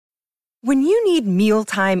When you need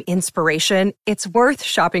mealtime inspiration, it's worth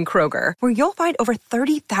shopping Kroger, where you'll find over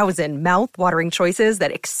 30,000 mouth-watering choices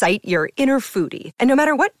that excite your inner foodie. And no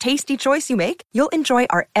matter what tasty choice you make, you'll enjoy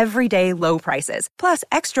our everyday low prices, plus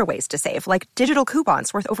extra ways to save, like digital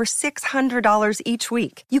coupons worth over $600 each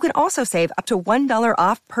week. You can also save up to $1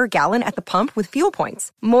 off per gallon at the pump with fuel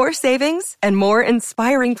points. More savings and more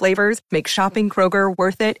inspiring flavors make shopping Kroger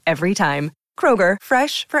worth it every time. Kroger,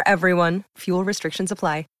 fresh for everyone. Fuel restrictions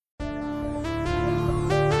apply.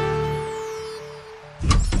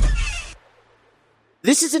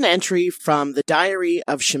 This is an entry from the Diary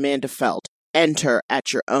of Shamanda Felt. Enter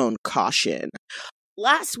at your own caution.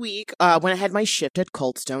 Last week, when I had my shift at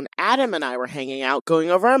Coldstone, Adam and I were hanging out going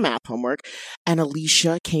over our math homework, and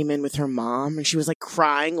Alicia came in with her mom, and she was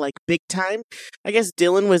crying big time. I guess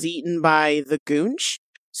Dylan was eaten by the goonch.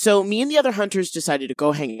 So me and the other hunters decided to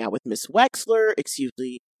go hanging out with Miss Wexler. Excuse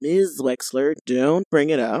me, Ms. Wexler, don't bring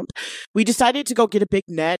it up. We decided to go get a big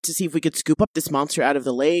net to see if we could scoop up this monster out of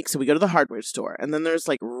the lake, so we go to the hardware store. And then there's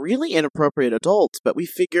really inappropriate adults, but we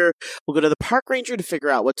figure we'll go to the park ranger to figure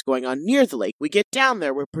out what's going on near the lake. We get down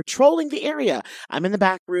there, we're patrolling the area. I'm in the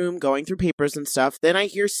back room going through papers and stuff. Then I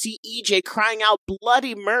hear CEJ crying out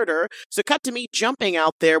bloody murder. So cut to me jumping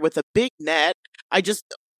out there with a big net. I just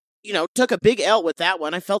took a big L with that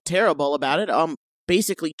one. I felt terrible about it.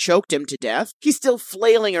 Basically choked him to death. He's still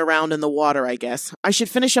flailing around in the water, I guess. I should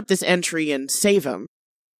finish up this entry and save him.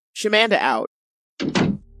 Shamanda out.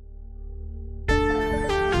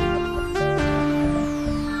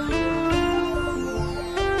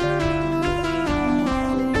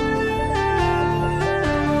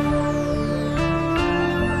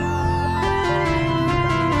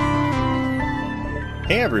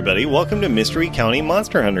 Hey everybody, welcome to Mystery County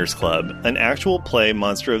Monster Hunters Club, an actual play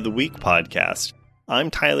Monster of the Week podcast.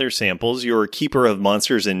 I'm Tyler Samples, your keeper of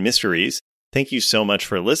monsters and mysteries. Thank you so much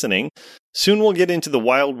for listening. Soon we'll get into the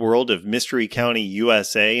wild world of Mystery County,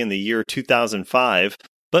 USA in the year 2005,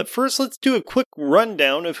 but first let's do a quick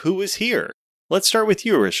rundown of who is here. Let's start with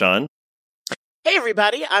you, Rashawn. Hey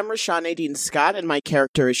everybody, I'm Rashawn Nadine Scott, and my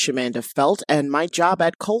character is Shamanda Felt, and my job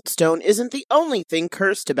at Coldstone isn't the only thing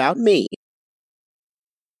cursed about me.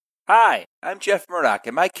 Hi, I'm Jeff Murdoch,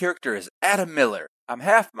 and my character is Adam Miller. I'm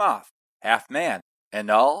half moth, half man, and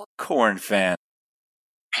all corn fan.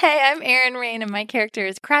 Hey, I'm Erin Rain, and my character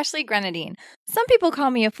is Crashly Grenadine. Some people call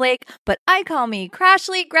me a flake, but I call me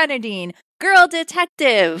Crashly Grenadine, girl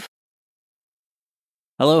detective.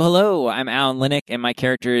 Hello, I'm Alan Linick, and my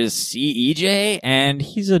character is CEJ, and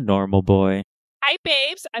he's a normal boy. Hi,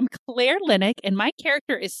 babes, I'm Claire Linick, and my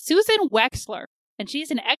character is Susan Wexler, and she's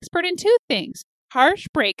an expert in two things: harsh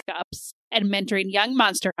breakups and mentoring young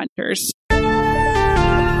monster hunters.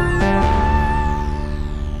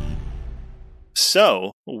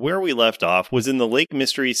 So, where we left off was in the Lake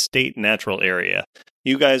Mystery State Natural Area.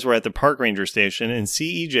 You guys were at the park ranger station, and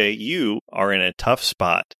CEJ, you are in a tough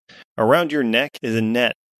spot. Around your neck is a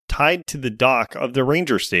net tied to the dock of the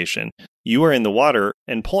ranger station. You are in the water,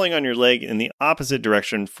 and pulling on your leg in the opposite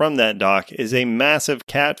direction from that dock is a massive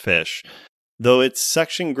catfish, though its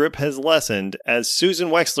suction grip has lessened as Susan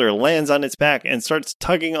Wexler lands on its back and starts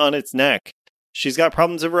tugging on its neck. She's got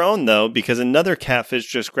problems of her own, though, because another catfish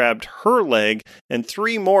just grabbed her leg, and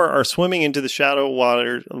three more are swimming into the shallow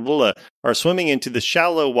waters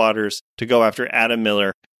to go after Adam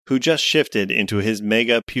Miller, who just shifted into his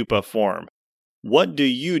mega pupa form. What do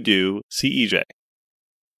you do, CEJ?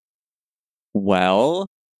 Well,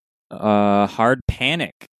 hard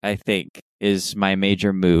panic, I think, is my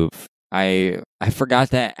major move. I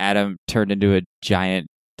forgot that Adam turned into a giant,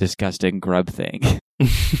 disgusting grub thing.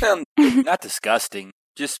 Not disgusting,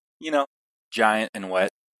 just, giant and wet.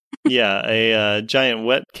 Yeah, a giant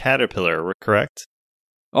wet caterpillar, correct?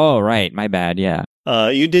 Oh, right, my bad, yeah.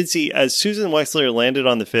 You did see, as Susan Wexler landed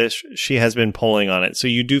on the fish, she has been pulling on it, so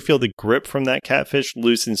you do feel the grip from that catfish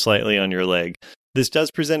loosen slightly on your leg. This does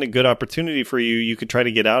present a good opportunity for you. You could try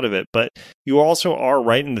to get out of it, but you also are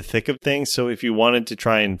right in the thick of things, so if you wanted to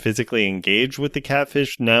try and physically engage with the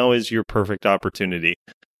catfish, now is your perfect opportunity.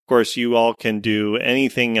 Of course, you all can do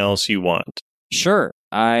anything else you want. Sure.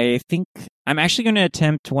 I think I'm actually going to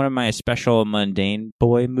attempt one of my special mundane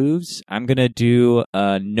boy moves. I'm going to do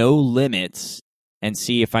no limits and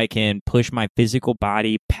see if I can push my physical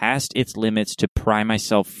body past its limits to pry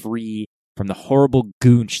myself free from the horrible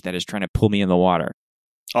goonch that is trying to pull me in the water.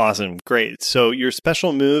 Awesome. Great. So your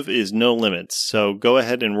special move is no limits. So go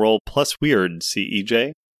ahead and roll plus weird,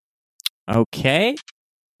 CEJ. Okay.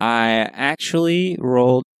 I actually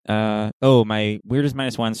rolled... my weird is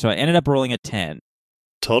 -1, so I ended up rolling a 10.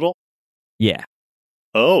 Total? Yeah.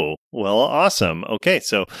 Oh, well, awesome. Okay,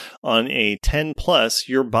 so on a 10 plus,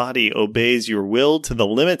 your body obeys your will to the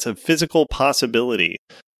limits of physical possibility.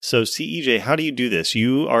 So, CEJ, how do you do this?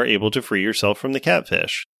 You are able to free yourself from the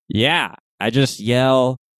catfish. Yeah, I just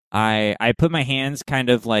yell. I put my hands kind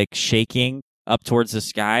of like shaking up towards the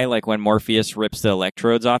sky, like when Morpheus rips the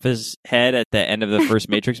electrodes off his head at the end of the first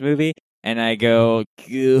Matrix movie. And I go,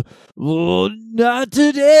 oh, not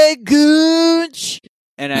today, Gooch!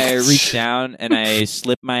 And I reach down and I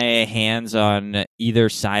slip my hands on either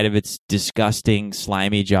side of its disgusting,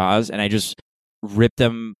 slimy jaws, and I just rip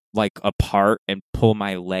them like apart and pull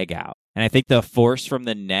my leg out. And I think the force from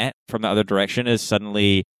the net from the other direction is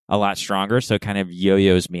suddenly a lot stronger, so it kind of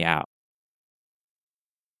yo-yos me out.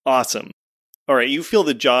 Awesome. All right, you feel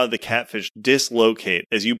the jaw of the catfish dislocate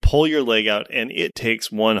as you pull your leg out, and it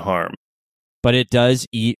takes one harm. But it does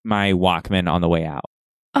eat my Walkman on the way out.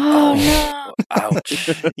 Oh, no. Ouch.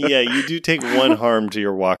 Yeah, you do take one harm to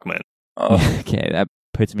your Walkman. Oh. Okay, that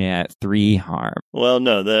puts me at 3 harm. Well,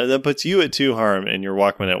 no, that puts you at 2 harm and your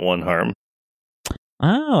Walkman at 1 harm.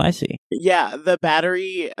 Oh, I see. Yeah, the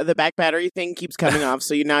back battery thing keeps coming off,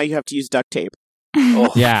 so now you have to use duct tape.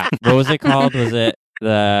 Oh. Yeah, what was it called? Was it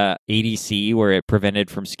the ADC where it prevented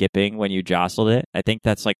from skipping when you jostled it? I think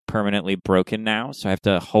that's like permanently broken now, so I have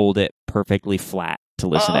to hold it perfectly flat to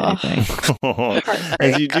listen to anything.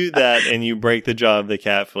 As you do that and you break the jaw of the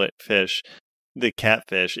catfish,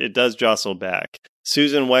 it does jostle back.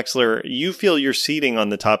 Susan Wexler, you feel your seating on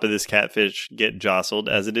the top of this catfish get jostled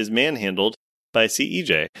as it is manhandled by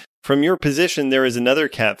CEJ. From your position, there is another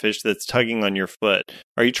catfish that's tugging on your foot.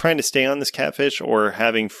 Are you trying to stay on this catfish, or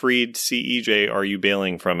having freed CEJ, are you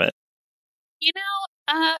bailing from it?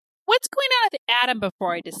 What's going on with Adam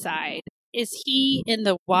before I decide? Is he in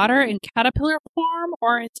the water in caterpillar form,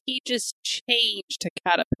 or has he just changed to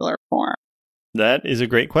caterpillar form? That is a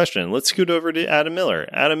great question. Let's scoot over to Adam Miller.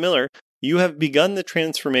 Adam Miller, you have begun the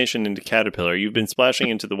transformation into caterpillar. You've been splashing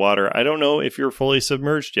into the water. I don't know if you're fully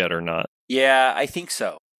submerged yet or not. Yeah, I think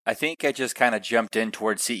so. I think I just kind of jumped in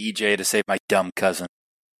towards CEJ to save my dumb cousin.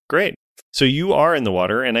 Great. So you are in the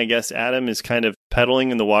water, and I guess Adam is kind of pedaling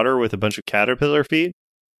in the water with a bunch of caterpillar feet?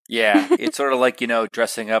 Yeah, it's sort of like,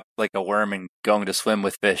 dressing up like a worm and going to swim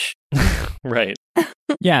with fish. Right.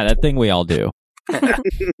 Yeah, that thing we all do.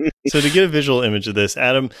 So to get a visual image of this,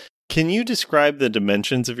 Adam, can you describe the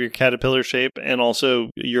dimensions of your caterpillar shape and also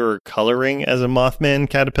your coloring as a Mothman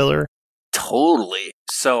caterpillar? Totally.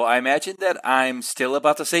 So I imagine that I'm still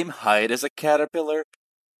about the same height as a caterpillar,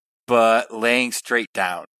 but laying straight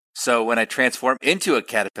down. So when I transform into a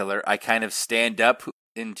caterpillar, I kind of stand up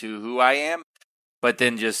into who I am, but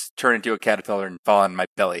then just turn into a caterpillar and fall on my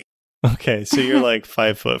belly. Okay, so you're like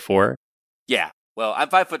 5'4". Yeah. Well, I'm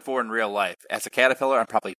 5'4" in real life. As a caterpillar, I'm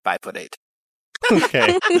probably 5'8".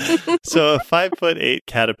 Okay. So a 5'8"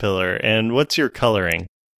 caterpillar, and what's your coloring?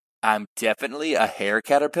 I'm definitely a hair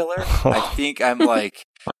caterpillar. I think I'm like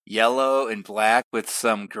yellow and black with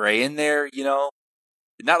some gray in there,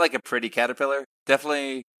 Not like a pretty caterpillar.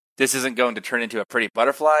 Definitely, this isn't going to turn into a pretty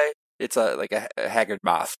butterfly. It's like a haggard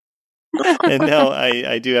moth. And now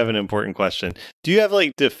I do have an important question. Do you have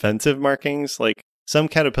like defensive markings? Like some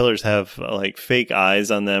caterpillars have like fake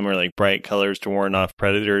eyes on them or like bright colors to warn off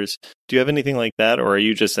predators. Do you have anything like that, or are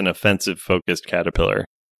you just an offensive focused caterpillar?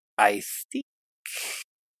 I think...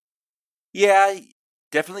 Yeah,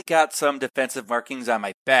 definitely got some defensive markings on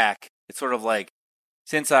my back. It's sort of like,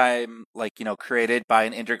 since I'm like, created by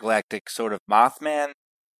an intergalactic sort of Mothman,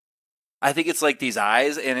 I think it's like these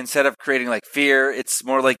eyes, and instead of creating like fear, it's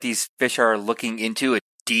more like these fish are looking into a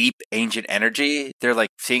deep ancient energy. They're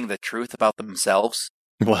like seeing the truth about themselves.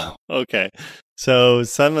 Wow. Okay. So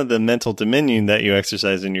some of the mental dominion that you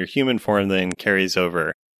exercise in your human form then carries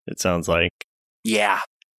over, it sounds like. Yeah.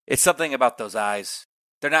 It's something about those eyes.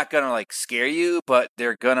 They're not going to like scare you, but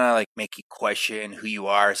they're going to like make you question who you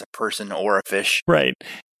are as a person or a fish. Right.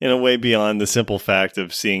 In a way beyond the simple fact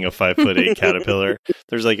of seeing a 5'8" caterpillar.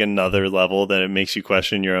 There's like another level that it makes you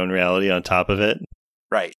question your own reality on top of it.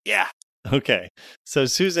 Right. Yeah. Okay. So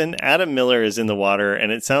Susan, Adam Miller is in the water,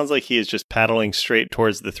 and it sounds like he is just paddling straight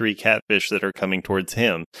towards the 3 catfish that are coming towards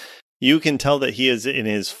him. You can tell that he is in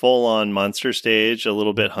his full-on monster stage, a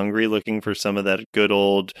little bit hungry, looking for some of that good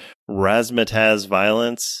old razzmatazz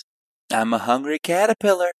violence. I'm a hungry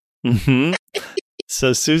caterpillar. Mm-hmm.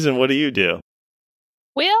 So, Susan, what do you do?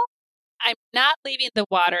 Well, I'm not leaving the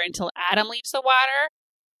water until Adam leaves the water.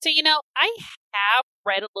 So, I have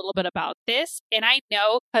read a little bit about this, and I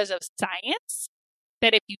know because of science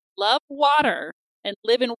that if you love water and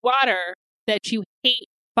live in water, that you hate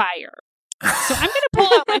fire. So I'm going to pull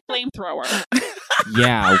out my flamethrower.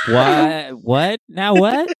 Yeah, what? Now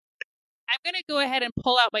what? I'm going to go ahead and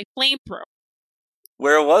pull out my flamethrower.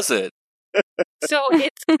 Where was it? So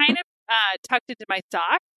it's kind of tucked into my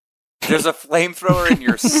sock. There's a flamethrower in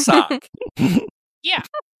your sock. Yeah,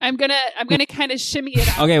 I'm gonna kind of shimmy it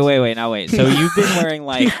out. Okay, wait. So you've been wearing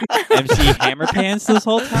like MC Hammer pants this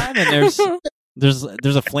whole time, and there's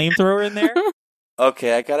a flamethrower in there.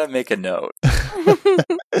 Okay, I gotta make a note.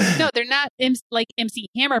 No, they're not like MC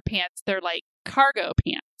Hammer pants. They're like cargo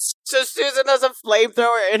pants. So Susan has a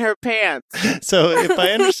flamethrower in her pants. So if I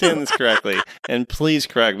understand this correctly, and please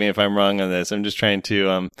correct me if I'm wrong on this, I'm just trying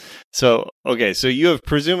to, so you have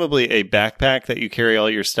presumably a backpack that you carry all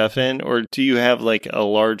your stuff in, or do you have like a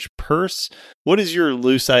large purse? What is your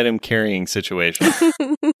loose item carrying situation?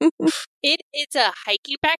 It's a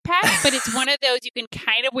hiking backpack, but it's one of those you can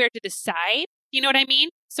kind of wear to the side. You know what I mean?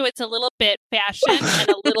 So it's a little bit fashion and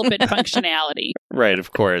a little bit functionality. Right,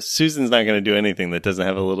 of course. Susan's not going to do anything that doesn't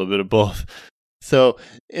have a little bit of both. So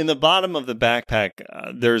in the bottom of the backpack,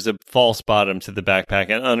 there's a false bottom to the backpack,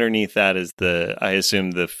 and underneath that is I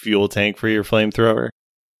assume, the fuel tank for your flamethrower.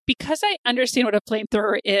 Because I understand what a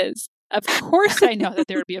flamethrower is, of course I know that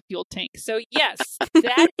there would be a fuel tank. So yes,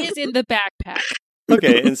 that is in the backpack.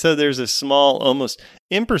 Okay, and so there's a small, almost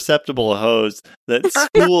imperceptible hose that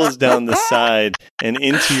spools down the side and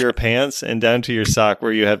into your pants and down to your sock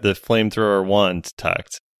where you have the flamethrower wand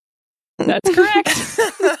tucked. That's correct.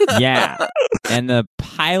 Yeah, and the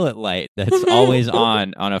pilot light that's always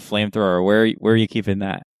on a flamethrower. Where are you keeping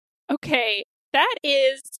that? Okay, that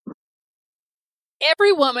is...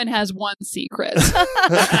 Every woman has one secret.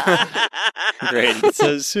 Great.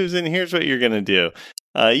 So, Susan, here's what you're going to do.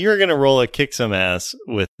 You're going to roll a kick some ass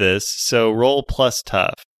with this. So roll plus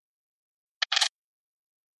tough.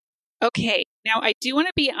 Okay, now I do want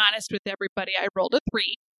to be honest with everybody. I rolled a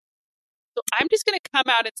 3. So I'm just going to come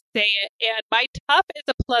out and say it. And my tough is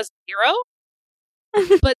a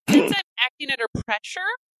 +0. But since I'm acting under pressure,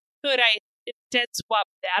 could I instead swap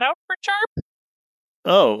that out for sharp?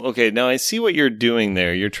 Oh, okay. Now I see what you're doing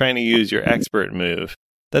there. You're trying to use your expert move.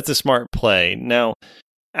 That's a smart play. Now,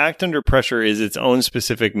 act under pressure is its own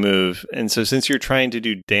specific move. And so since you're trying to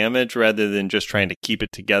do damage rather than just trying to keep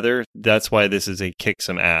it together, that's why this is a kick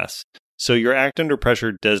some ass. So your act under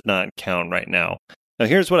pressure does not count right now. Now,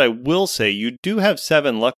 here's what I will say. You do have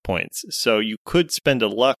 7 luck points, so you could spend a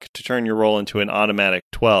luck to turn your roll into an automatic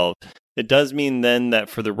 12. It does mean then that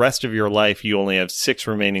for the rest of your life, you only have 6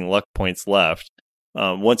 remaining luck points left.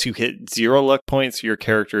 Once you hit 0 luck points, your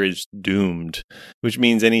character is doomed, which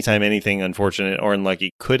means anytime anything unfortunate or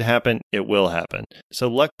unlucky could happen, it will happen. So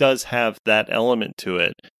luck does have that element to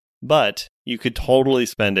it, but you could totally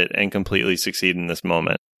spend it and completely succeed in this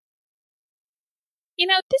moment. You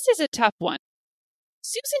know, this is a tough one.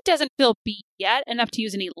 Susan doesn't feel beat yet enough to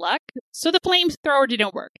use any luck, so the flamethrower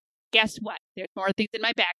didn't work. Guess what? There's more things in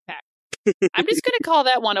my backpack. I'm just going to call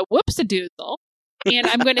that one a whoops-a-doodle, and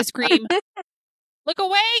I'm going to scream, "Look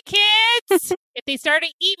away, kids! If they start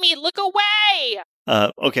to eat me, look away!"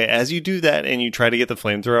 Okay, as you do that and you try to get the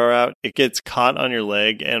flamethrower out, it gets caught on your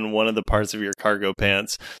leg and one of the parts of your cargo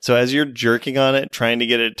pants. So as you're jerking on it, trying to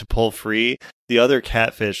get it to pull free, the other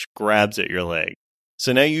catfish grabs at your leg.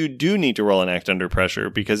 So now you do need to roll an act under pressure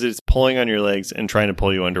because it's pulling on your legs and trying to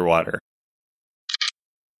pull you underwater.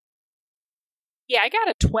 Yeah, I got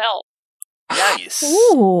a 12. Nice.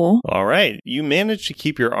 Ooh. All right, you managed to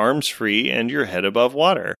keep your arms free and your head above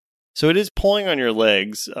water. So it is pulling on your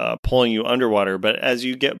legs, pulling you underwater, but as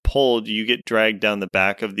you get pulled, you get dragged down the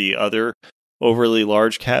back of the other overly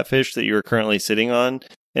large catfish that you are currently sitting on,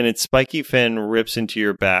 and its spiky fin rips into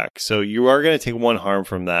your back. So you are going to take 1 harm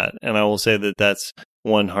from that, and I will say that that's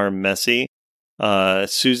 1 harm messy.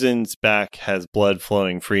 Susan's back has blood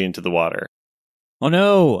flowing free into the water. Oh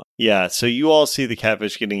no! Yeah, so you all see the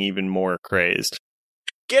catfish getting even more crazed.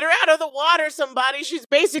 Get her out of the water, somebody. She's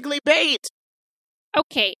basically bait.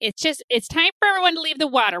 Okay, it's time for everyone to leave the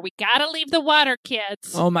water. We gotta leave the water,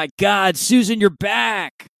 kids. Oh my God, Susan, you're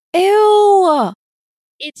back! Ew.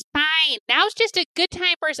 It's fine. Now's just a good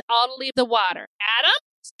time for us all to leave the water. Adam,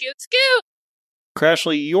 scoot, scoot.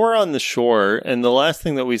 Crashly, you're on the shore, and the last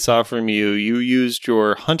thing that we saw from you, you used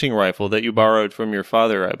your hunting rifle that you borrowed from your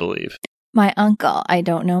father, I believe. My uncle. I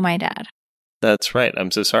don't know my dad. That's right.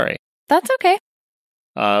 I'm so sorry. That's okay.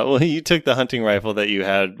 Well, you took the hunting rifle that you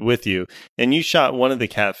had with you, and you shot one of the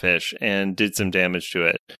catfish and did some damage to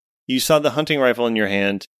it. You saw the hunting rifle in your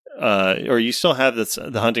hand, or you still have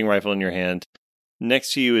the hunting rifle in your hand.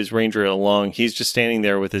 Next to you is Ranger Along. He's just standing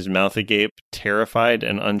there with his mouth agape, terrified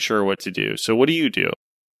and unsure what to do. So what do you do?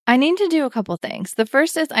 I need to do a couple things. The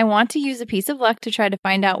first is I want to use a piece of luck to try to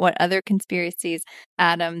find out what other conspiracies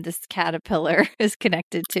Adam, this caterpillar, is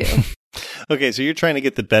connected to. Okay, so you're trying to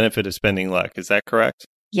get the benefit of spending luck. Is that correct?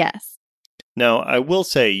 Yes. Now, I will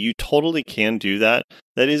say you totally can do that.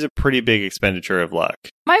 That is a pretty big expenditure of luck.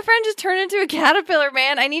 My friend just turned into a caterpillar,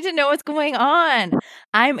 man. I need to know what's going on.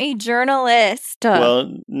 I'm a journalist.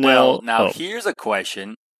 Well, no. Well, now here's a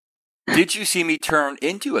question. Did you see me turn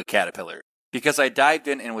into a caterpillar? Because I dived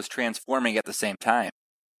in and was transforming at the same time.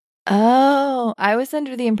 Oh, I was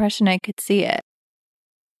under the impression I could see it.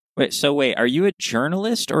 Wait, are you a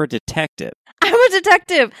journalist or a detective? I'm a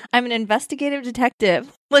detective. I'm an investigative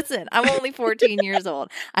detective. Listen, I'm only 14 years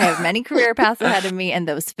old. I have many career paths ahead of me, and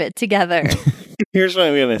those fit together. Here's what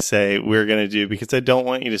I'm going to say we're going to do, because I don't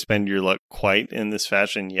want you to spend your luck quite in this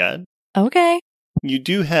fashion yet. Okay. You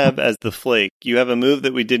do have, as the flake, you have a move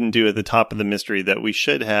that we didn't do at the top of the mystery that we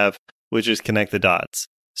should have, which is connect the dots.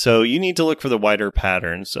 So you need to look for the wider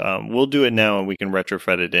patterns. We'll do it now and we can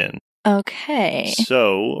retrofit it in. Okay.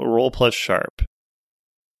 So roll plus sharp.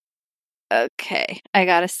 Okay. I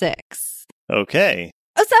got a 6. Okay.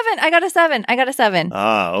 Oh, 7. I got a 7.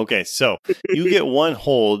 Ah, okay. So you get one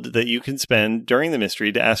hold that you can spend during the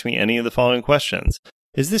mystery to ask me any of the following questions.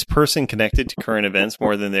 Is this person connected to current events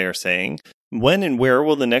more than they are saying? When and where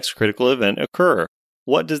will the next critical event occur?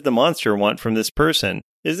 What does the monster want from this person?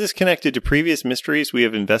 Is this connected to previous mysteries we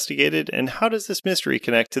have investigated? And how does this mystery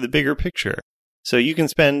connect to the bigger picture? So you can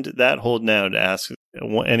spend that hold now to ask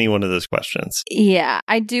any one of those questions. Yeah,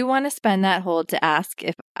 I do want to spend that hold to ask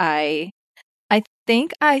if I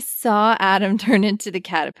think I saw Adam turn into the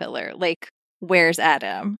caterpillar. Like, where's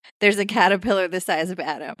Adam? There's a caterpillar the size of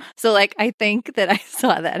Adam. So, like, I think that I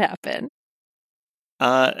saw that happen.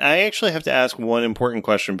 I actually have to ask one important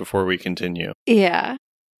question before we continue. Yeah.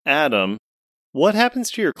 Adam, what happens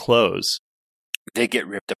to your clothes? They get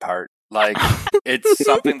ripped apart. Like, it's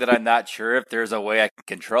something that I'm not sure if there's a way I can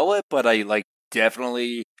control it, but I, like,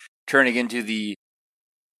 definitely turning into the...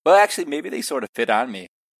 Well, actually, maybe they sort of fit on me,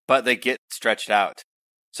 but they get stretched out.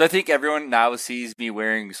 So I think everyone now sees me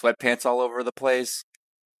wearing sweatpants all over the place,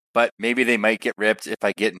 but maybe they might get ripped if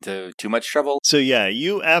I get into too much trouble. So yeah,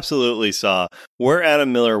 you absolutely saw where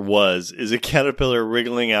Adam Miller was is a caterpillar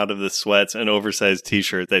wriggling out of the sweats and oversized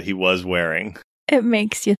t-shirt that he was wearing. It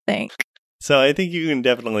makes you think. So I think you can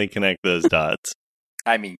definitely connect those dots.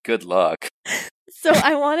 I mean, good luck. So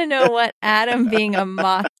I want to know what Adam being a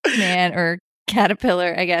Mothman or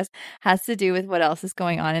caterpillar, I guess, has to do with what else is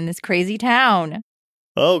going on in this crazy town.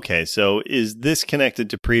 Okay, so is this connected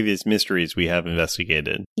to previous mysteries we have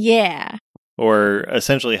investigated? Yeah. Or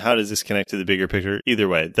essentially, how does this connect to the bigger picture? Either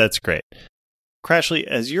way, that's great. Crashly,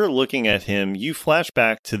 as you're looking at him, you flash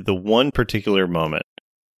back to the one particular moment.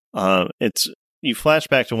 You flash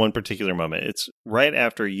back to one particular moment. It's right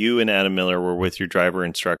after you and Adam Miller were with your driver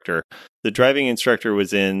instructor. The driving instructor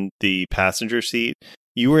was in the passenger seat.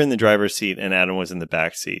 You were in the driver's seat and Adam was in the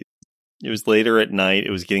back seat. It was later at night.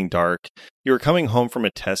 It was getting dark. You were coming home from a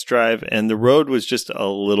test drive and the road was just a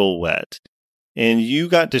little wet. And you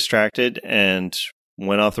got distracted and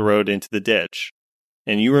went off the road into the ditch.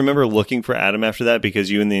 And you remember looking for Adam after that because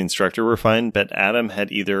you and the instructor were fine, but Adam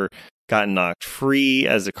had either gotten knocked free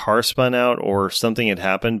as the car spun out or something had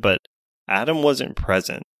happened, but Adam wasn't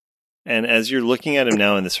present. And as you're looking at him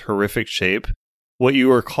now in this horrific shape, what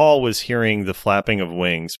you recall was hearing the flapping of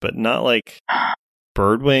wings, but not like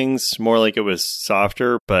bird wings, more like it was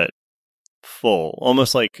softer, but full,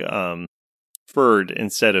 almost like furred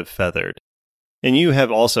instead of feathered. And you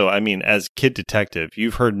have also, I mean, as kid detective,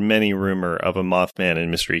 you've heard many rumor of a Mothman in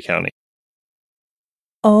Mystery County.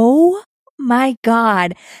 Oh my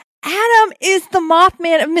God. Adam is the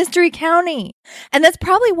Mothman of Mystery County. And that's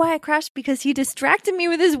probably why I crashed, because he distracted me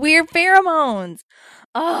with his weird pheromones.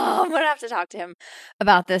 Oh, I'm going to have to talk to him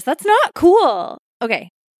about this. That's not cool. Okay,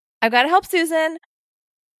 I've got to help Susan.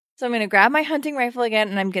 So I'm going to grab my hunting rifle again,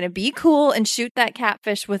 and I'm going to be cool and shoot that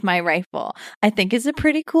catfish with my rifle. I think it's a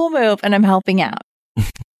pretty cool move, and I'm helping out.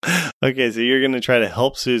 Okay, so you're going to try to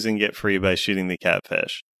help Susan get free by shooting the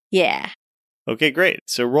catfish. Yeah. Okay, great.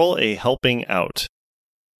 So roll a helping out.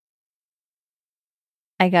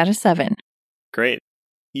 I got a 7. Great.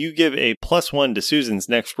 You give a +1 to Susan's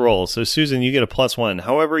next roll. So Susan, you get a +1.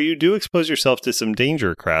 However, you do expose yourself to some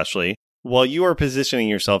danger, Crashly. While you are positioning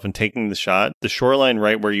yourself and taking the shot, the shoreline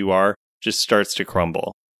right where you are just starts to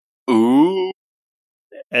crumble. Ooh.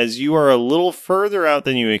 As you are a little further out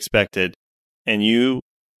than you expected, and you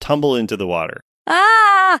tumble into the water.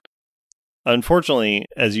 Ah! Unfortunately,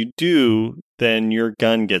 as you do, then your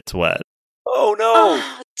gun gets wet. Oh, no.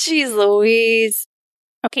 Oh, jeez Louise.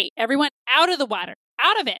 Okay, everyone out of the water.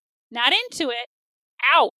 Out of it. Not into it.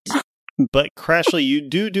 Out. But Crashly,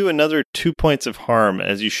 you do another 2 points of harm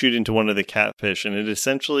as you shoot into one of the catfish, and it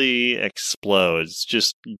essentially explodes,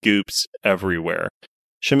 just goops everywhere.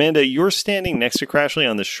 Shamanda, you're standing next to Crashly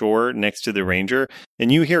on the shore next to the ranger,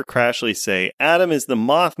 and you hear Crashly say, "Adam is the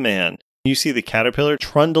Mothman." You see the caterpillar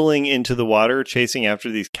trundling into the water, chasing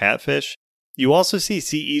after these catfish. You also see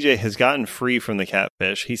CEJ has gotten free from the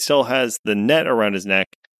catfish. He still has the net around his neck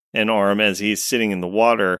and arm as he's sitting in the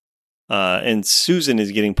water. And Susan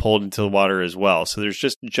is getting pulled into the water as well. So there's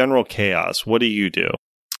just general chaos. What do you do?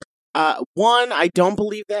 One, I don't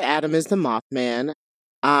believe that Adam is the Mothman.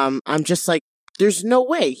 I'm just like, there's no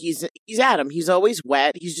way. He's Adam. He's always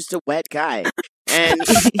wet. He's just a wet guy. And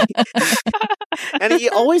and he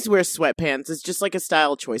always wears sweatpants. It's just like a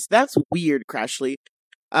style choice. That's weird, Crashly.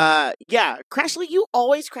 Yeah, Crashly, you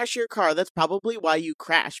always crash your car. That's probably why you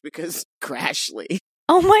crash, because Crashly.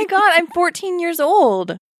 Oh my god, I'm 14 years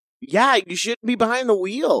old. Yeah, you shouldn't be behind the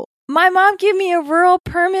wheel. My mom gave me a rural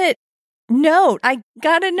permit note. I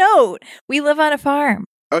got a note. We live on a farm.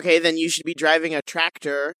 Okay, then you should be driving a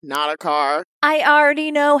tractor, not a car. I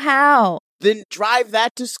already know how. Then drive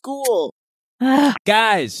that to school.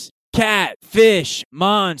 Guys, cat, fish,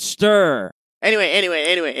 monster. Anyway.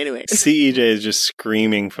 CEJ is just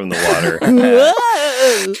screaming from the water.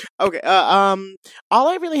 Okay, all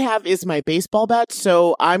I really have is my baseball bat,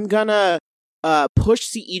 so I'm gonna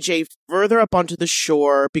push CEJ further up onto the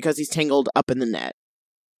shore because he's tangled up in the net.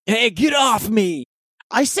 Hey, get off me!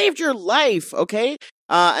 I saved your life, okay?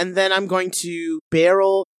 And then I'm going to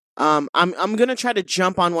barrel. I'm gonna try to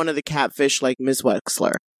jump on one of the catfish like Ms.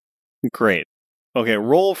 Wexler. Great. Okay,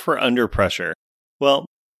 roll for under pressure. Well,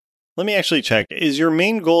 let me actually check. Is your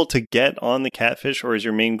main goal to get on the catfish, or is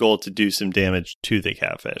your main goal to do some damage to the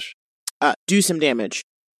catfish? Do some damage.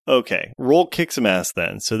 Okay, roll kick some ass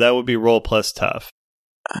then. So that would be roll plus tough.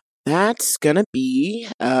 That's gonna be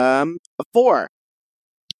a 4.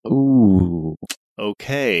 Ooh.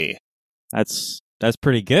 Okay. That's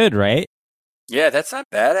pretty good, right? Yeah, that's not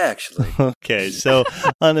bad, actually. Okay, so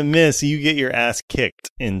on a miss, you get your ass kicked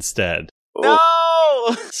instead. No!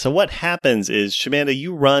 So what happens is, Shamanda,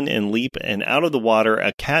 you run and leap, and out of the water,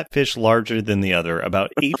 a catfish larger than the other,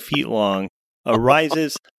 about 8 feet long,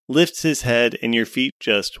 arises, lifts his head, and your feet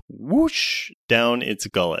just whoosh down its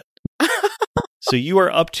gullet. So you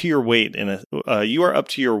are up to your weight you are up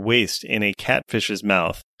to your waist in a catfish's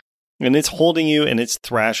mouth, and it's holding you and it's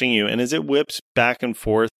thrashing you. And as it whips back and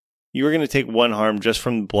forth, you are going to take 1 harm just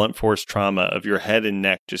from the blunt force trauma of your head and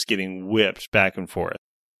neck just getting whipped back and forth.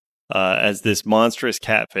 As this monstrous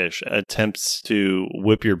catfish attempts to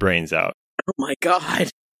whip your brains out. Oh my god.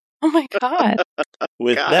 Oh my god.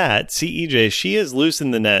 With that, CEJ, she has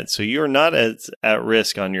loosened the net, so you're not as at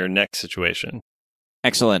risk on your next situation.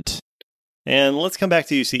 Excellent. And let's come back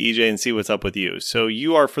to you, CEJ, and see what's up with you. So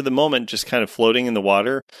you are, for the moment, just kind of floating in the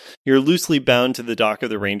water. You're loosely bound to the dock of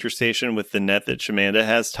the ranger station with the net that Shamanda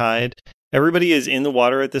has tied. Everybody is in the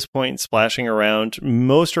water at this point, splashing around.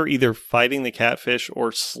 Most are either fighting the catfish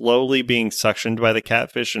or slowly being suctioned by the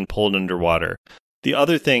catfish and pulled underwater. The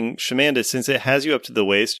other thing, Shamanda, since it has you up to the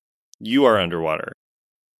waist, you are underwater.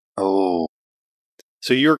 Oh.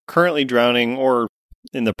 So you're currently drowning or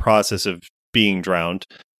in the process of being drowned.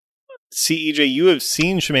 CEJ, you have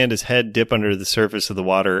seen Shamanda's head dip under the surface of the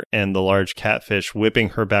water and the large catfish whipping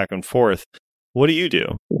her back and forth. What do you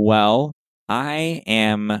do? Well, I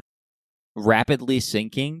am rapidly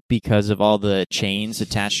sinking because of all the chains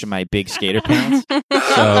attached to my big skater pants.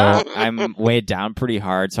 So I'm weighed down pretty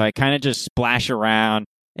hard. So I kind of just splash around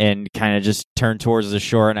and kind of just turn towards the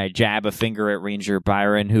shore, and I jab a finger at Ranger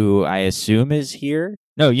Byron, who I assume is here.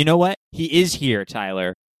 No, you know what? He is here,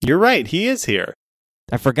 Tyler. You're right. He is here.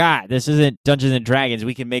 I forgot. This isn't Dungeons and Dragons.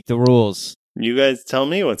 We can make the rules. You guys tell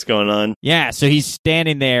me what's going on. Yeah, so he's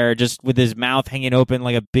standing there just with his mouth hanging open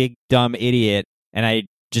like a big dumb idiot, and I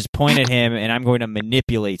just point at him, and I'm going to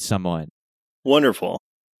manipulate someone. Wonderful.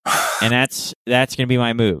 And that's going to be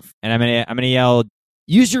my move. And I'm going to yell,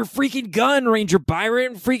 "Use your freaking gun, Ranger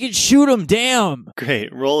Byron! Freaking shoot him! Damn!"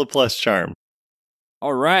 Great. Roll a plus charm.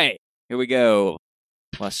 All right, here we go.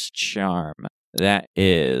 Plus charm. That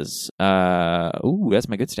is, that's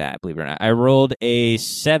my good stat, believe it or not. I rolled a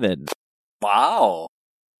 7. Wow.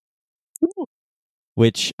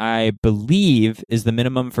 Which I believe is the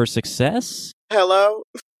minimum for success. Hello?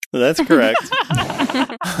 That's correct.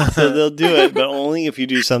 So they'll do it, but only if you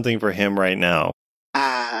do something for him right now.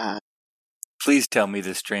 Please tell me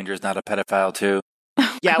this stranger is not a pedophile, too.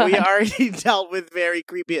 Yeah, we already dealt with very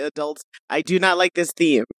creepy adults. I do not like this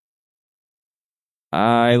theme.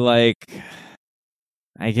 I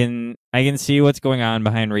can see what's going on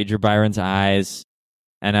behind Ranger Byron's eyes,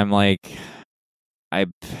 and I'm like, I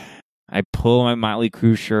I pull my Motley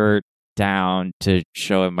Crue shirt down to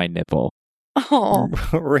show him my nipple. Oh,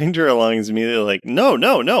 Ranger Along is immediately like, no,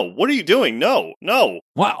 what are you doing? No.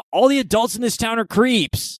 Wow, all the adults in this town are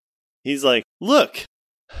creeps. He's like, look,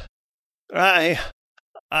 I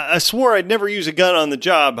swore I'd never use a gun on the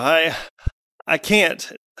job. I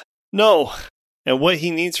can't. No. And what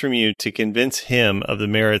he needs from you to convince him of the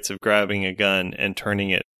merits of grabbing a gun and turning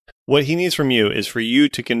it, what he needs from you is for you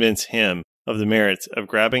to convince him of the merits of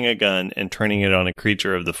grabbing a gun and turning it on a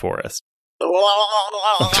creature of the forest.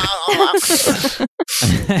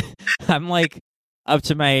 I'm like up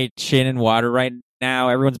to my chin in water right now.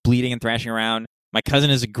 Everyone's bleeding and thrashing around. My cousin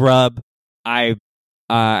is a grub. I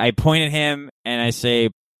point at him and I say,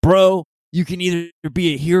 bro, you can either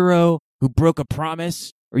be a hero who broke a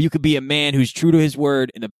promise, or you could be a man who's true to his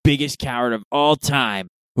word and the biggest coward of all time,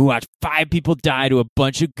 who watched 5 people die to a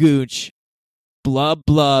bunch of gooch. Blub,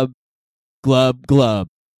 blub, glub, glub.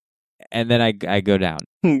 And then I go down.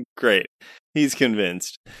 Great. He's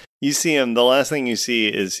convinced. You see him. The last thing you see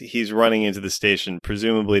is he's running into the station,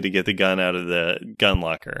 presumably to get the gun out of the gun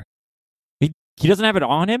locker. He doesn't have it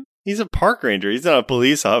on him? He's a park ranger. He's not a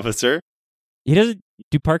police officer. He doesn't.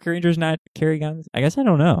 Do park rangers not carry guns? I guess I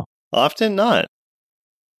don't know. Often not.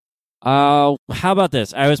 How about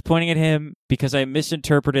this? I was pointing at him because I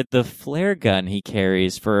misinterpreted the flare gun he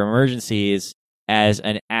carries for emergencies as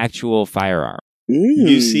an actual firearm.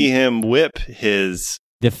 You see him whip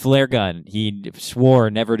the flare gun he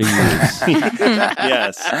swore never to use.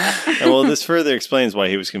 Yes. And well, this further explains why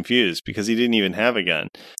he was confused, because he didn't even have a gun.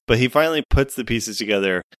 But he finally puts the pieces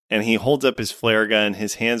together and he holds up his flare gun.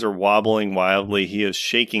 His hands are wobbling wildly. He is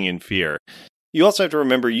shaking in fear. You also have to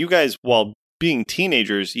remember, you guys, while being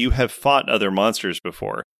teenagers, you have fought other monsters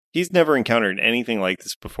before. He's never encountered anything like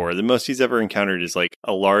this before. The most he's ever encountered is like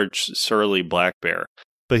a large, surly black bear.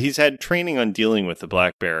 But he's had training on dealing with the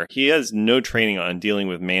black bear. He has no training on dealing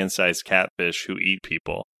with man-sized catfish who eat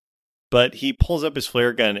people. But he pulls up his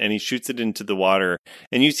flare gun and he shoots it into the water.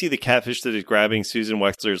 And you see the catfish that is grabbing Susan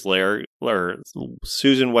Wexler's leg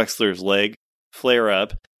flare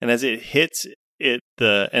up. And as it hits it,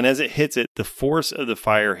 the force of the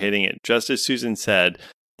fire hitting it, just as Susan said,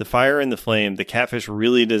 the fire and the flame, the catfish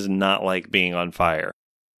really does not like being on fire.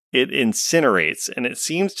 It incinerates, and it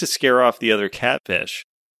seems to scare off the other catfish.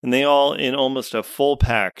 And they all, in almost a full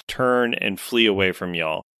pack, turn and flee away from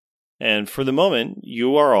y'all. And for the moment,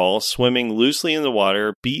 you are all swimming loosely in the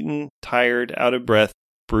water, beaten, tired, out of breath,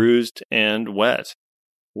 bruised, and wet.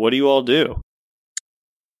 What do you all do?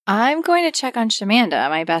 I'm going to check on Shamanda,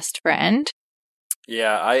 my best friend.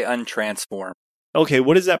 Yeah, I untransform. Okay,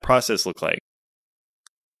 what does that process look like?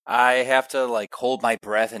 I have to, like, hold my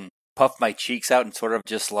breath and puff my cheeks out and sort of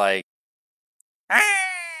just, like...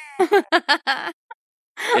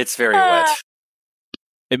 It's very wet.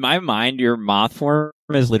 In my mind, your moth form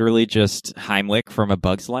is literally just Heimlich from A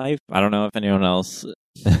Bug's Life. I don't know if anyone else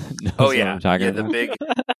knows what I'm talking about.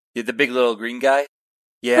 The big little green guy.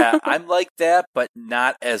 Yeah, I'm like that, but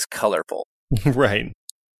not as colorful. Right.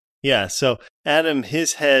 Yeah, so Adam,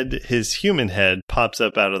 his human head pops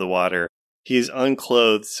up out of the water. He is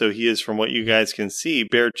unclothed, so he is, from what you guys can see,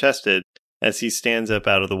 bare-chested as he stands up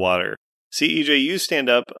out of the water. CEJ, you stand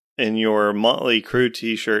up in your Motley Crue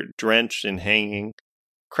t-shirt, drenched and hanging.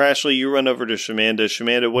 Crashly, you run over to Shamanda.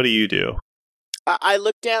 Shamanda, what do you do? I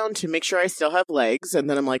look down to make sure I still have legs, and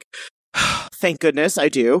then I'm like, thank goodness I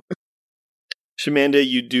do. Shamanda,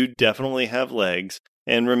 you do definitely have legs.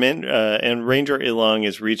 And Ranger Ilong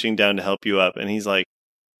is reaching down to help you up, and he's like,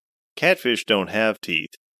 catfish don't have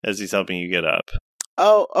teeth, as he's helping you get up.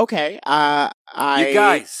 Oh, okay. You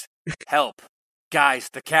guys, help. Guys,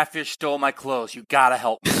 the catfish stole my clothes. You gotta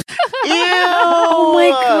help me. Ew! Oh my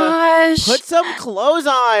gosh. Put some clothes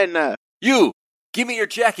on. You, give me your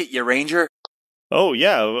jacket, you ranger. Oh,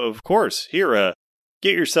 yeah, of course. Here,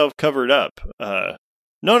 get yourself covered up.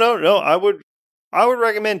 No. I would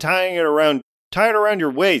recommend tying it around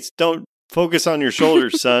your waist. Don't focus on your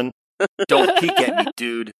shoulders, son. Don't peek at me,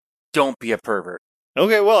 dude. Don't be a pervert.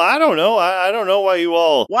 Okay, well, I don't know. I don't know why you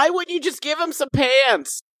all... Why wouldn't you just give him some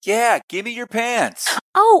pants? Yeah, give me your pants.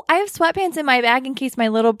 Oh, I have sweatpants in my bag in case my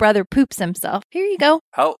little brother poops himself. Here you go.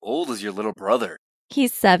 How old is your little brother?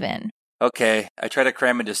 He's 7. Okay, I try to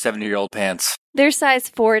cram into 7-year-old pants. They're size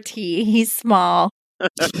 4T. He's small.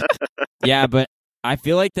 Yeah, but I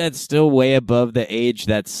feel like that's still way above the age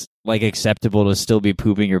that's like acceptable to still be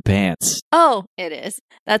pooping your pants. Oh, it is.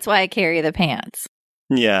 That's why I carry the pants.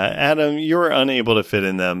 Yeah, Adam, you're unable to fit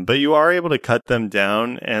in them, but you are able to cut them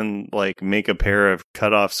down and like make a pair of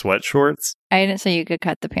cut-off sweat shorts. I didn't say you could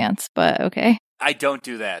cut the pants, but okay. I don't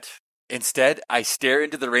do that. Instead, I stare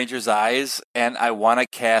into the ranger's eyes, and I want to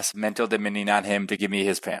cast Mental Dominion on him to give me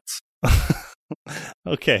his pants.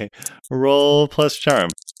 Okay. Roll plus charm.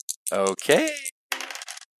 Okay.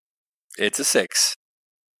 It's a 6.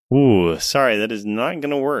 Ooh, sorry, that is not going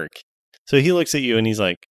to work. So he looks at you and he's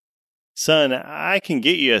like, son, I can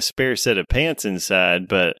get you a spare set of pants inside,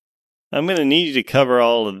 but I'm going to need you to cover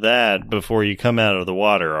all of that before you come out of the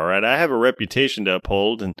water, all right? I have a reputation to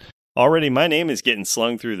uphold, and already my name is getting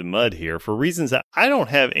slung through the mud here for reasons that I don't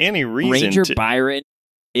have any reason Ranger to... Byron,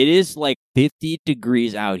 it is like 50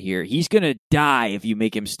 degrees out here. He's going to die if you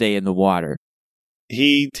make him stay in the water.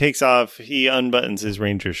 He unbuttons his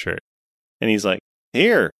ranger shirt, and he's like,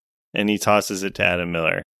 here, and he tosses it to Adam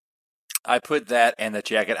Miller. I put that and the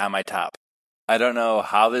jacket on my top. I don't know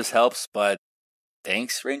how this helps, but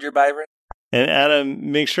thanks, Ranger Byron. And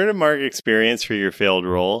Adam, make sure to mark experience for your failed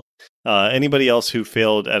roll. Anybody else who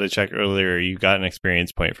failed at a check earlier, you got an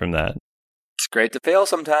experience point from that. It's great to fail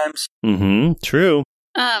sometimes. Mm-hmm, true.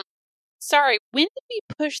 Sorry, when did we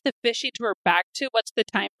push the fishing tour back to? What's the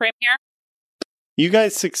time frame here? You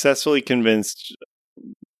guys successfully convinced,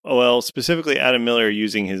 well, specifically Adam Miller,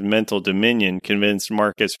 using his mental dominion, convinced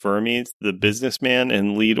Marcus Vermes, the businessman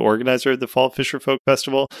and lead organizer of the Fall Fisher Folk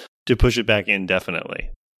Festival, to push it back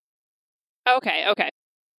indefinitely. Okay.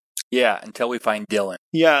 Yeah, until we find Dylan.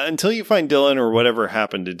 Yeah, until you find Dylan or whatever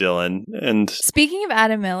happened to Dylan. And Speaking of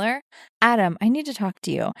Adam Miller, Adam, I need to talk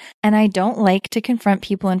to you. And I don't like to confront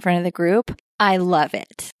people in front of the group. I love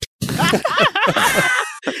it.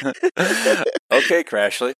 Okay,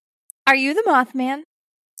 Crashly. Are you the Mothman?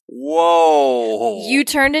 Whoa. You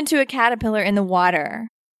turned into a caterpillar in the water.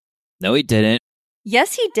 No, he didn't.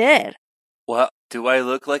 Yes, he did. Well, do I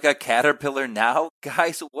look like a caterpillar now?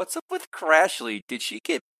 Guys, what's up with Crashly? Did she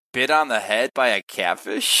get bit on the head by a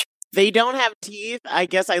catfish? They don't have teeth. I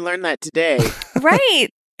guess I learned that today. Right.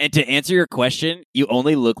 And to answer your question, you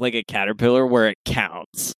only look like a caterpillar where it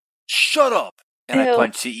counts. Shut up! And I Ew.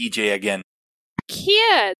 punch CEJ again.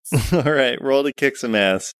 Kids, all right, roll to kick some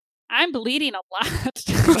ass. I'm bleeding a lot.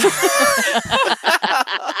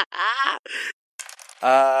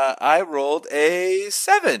 I rolled a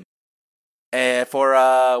 7. I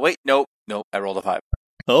rolled a 5.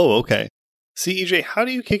 Oh, okay. CEJ, how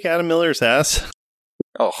do you kick Adam Miller's ass?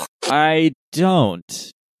 Oh, I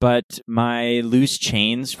don't, but my loose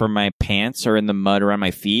chains from my pants are in the mud around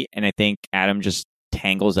my feet, and I think Adam just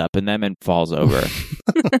tangles up in them and falls over.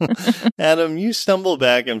 Adam, you stumble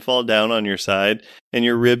back and fall down on your side, and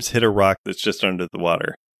your ribs hit a rock that's just under the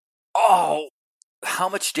water. oh, how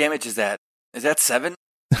much damage is that? Is that 7?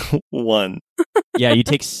 1. Yeah, you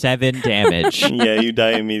take 7 damage. Yeah, you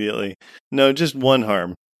die immediately. No, just 1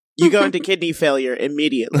 harm. You go into kidney failure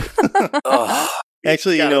immediately. Ugh.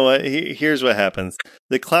 Actually, you know what? Here's what happens.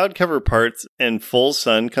 The cloud cover parts and full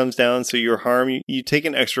sun comes down, so your harm, you take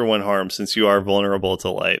an extra 1 harm since you are vulnerable to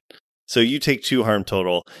light. So you take 2 harm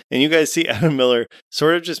total. And you guys see Adam Miller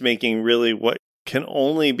sort of just making really what can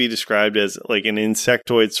only be described as like an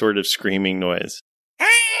insectoid sort of screaming noise.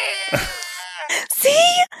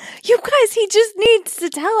 See? You guys, he just needs to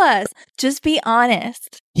tell us. Just be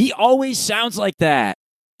honest. He always sounds like that.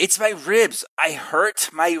 It's my ribs. I hurt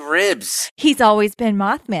my ribs. He's always been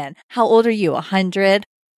Mothman. How old are you? 100?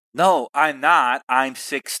 No, I'm not. I'm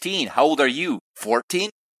 16. How old are you? 14?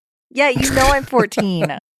 Yeah, you know I'm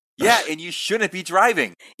 14. Yeah, and you shouldn't be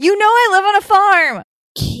driving. You know I live on a farm.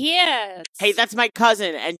 Kids. Hey, that's my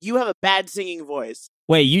cousin, and you have a bad singing voice.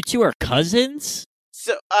 Wait, you two are cousins?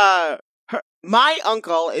 So, my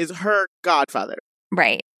uncle is her godfather.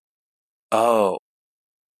 Right. Oh.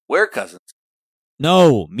 We're cousins.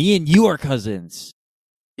 No, me and you are cousins.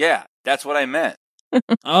 Yeah, that's what I meant.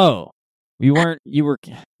 Oh, you weren't. You were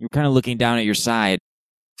kind of looking down at your side.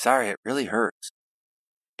 Sorry, it really hurts.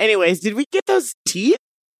 Anyways, did we get those teeth?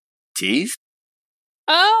 Teeth?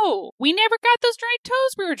 Oh, we never got those dried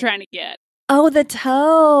toes we were trying to get. Oh, the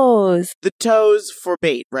toes. The toes for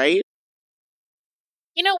bait, right?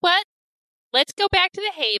 You know what? Let's go back to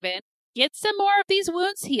the Haven, get some more of these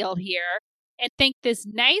wounds healed here, and thank this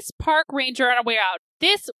nice park ranger on our way out.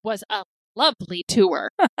 This was a lovely tour.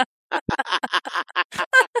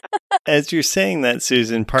 As you're saying that,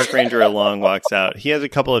 Susan, Park Ranger Along walks out. He has a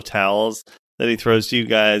couple of towels that he throws to you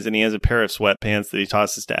guys, and he has a pair of sweatpants that he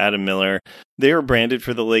tosses to Adam Miller. They are branded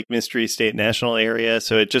for the Lake Mystery State National Area,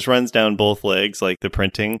 so it just runs down both legs like the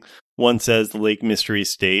printing. One says Lake Mystery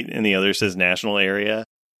State, and the other says National Area.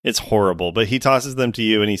 It's horrible, but he tosses them to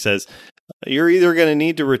you, and he says, you're either going to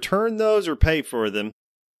need to return those or pay for them.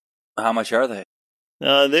 How much are they?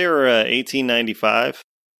 They're $18.95.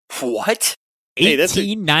 What? Hey, that's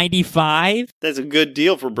 $18.95? a good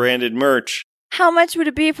deal for branded merch. How much would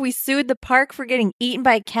it be if we sued the park for getting eaten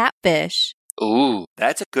by catfish? Ooh,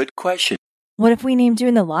 that's a good question. What if we named you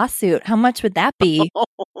in the lawsuit? How much would that be? Oh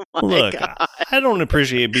my Look, God. I don't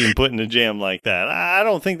appreciate being put in a jam like that. I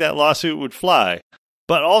don't think that lawsuit would fly.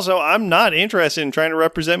 But also, I'm not interested in trying to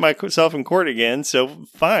represent myself in court again, so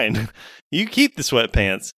fine. You keep the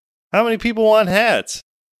sweatpants. How many people want hats?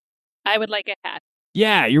 I would like a hat.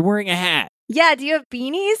 Yeah, you're wearing a hat. Yeah, do you have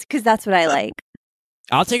beanies? Because that's what I like.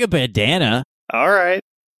 I'll take a bandana. All right.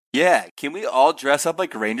 Yeah, can we all dress up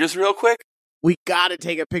like Rangers real quick? We gotta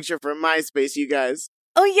take a picture for MySpace, you guys.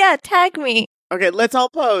 Oh, yeah, tag me. Okay, let's all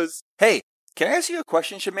pose. Hey, can I ask you a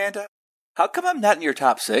question, Shamanda? How come I'm not in your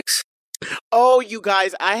top 6? Oh, you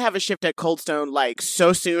guys, I have a shift at Coldstone, like,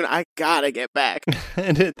 so soon, I gotta get back.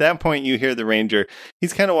 And at that point, you hear the ranger.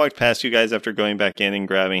 He's kind of walked past you guys after going back in and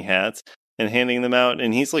grabbing hats and handing them out.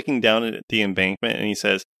 And he's looking down at the embankment and he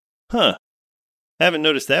says, "Huh, I haven't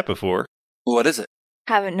noticed that before." What is it?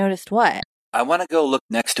 Haven't noticed what? I want to go look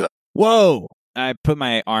next to it. Whoa! I put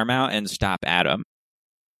my arm out and stop Adam.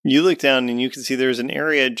 You look down and you can see there's an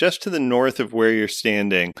area just to the north of where you're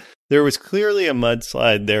standing. There was clearly a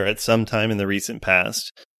mudslide there at some time in the recent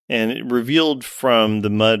past, and it revealed from the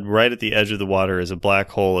mud right at the edge of the water is a black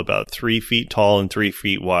hole about 3 feet tall and 3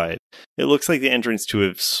 feet wide. It looks like the entrance to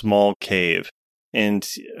a small cave. And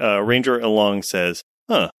Ranger Along says,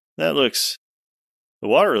 "Huh, the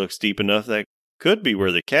water looks deep enough that could be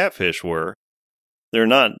where the catfish were. They're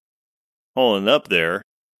not hauling up there,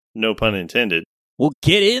 no pun intended. Well,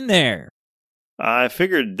 get in there. I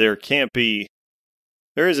figured there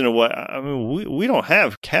isn't a way. I mean, we don't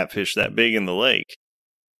have catfish that big in the lake."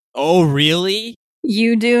 Oh, really?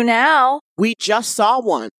 You do now. We just saw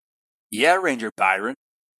one. Yeah, Ranger Byron.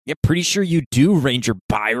 Yeah, pretty sure you do, Ranger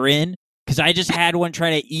Byron. Because I just had one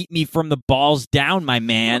trying to eat me from the balls down, my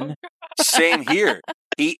man. Same here.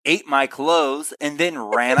 He ate my clothes and then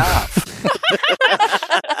ran off.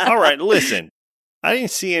 All right, listen. I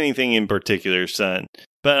didn't see anything in particular, son.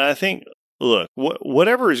 But I think, look,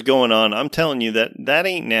 whatever is going on, I'm telling you that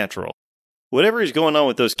ain't natural. Whatever is going on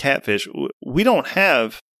with those catfish, we don't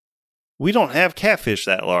have catfish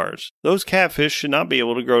that large. Those catfish should not be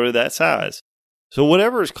able to grow to that size. So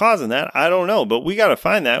whatever is causing that, I don't know. But we got to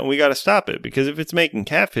find that and we got to stop it. Because if it's making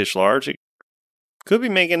catfish large, it could be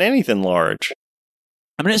making anything large.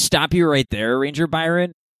 I'm going to stop you right there, Ranger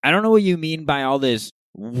Byron. I don't know what you mean by all this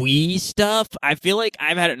we stuff. I feel like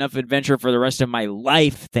I've had enough adventure for the rest of my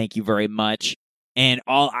life, thank you very much. And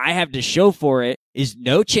all I have to show for it is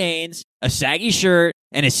no chains, a saggy shirt,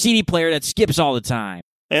 and a CD player that skips all the time.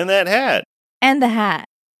 And that hat. And the hat.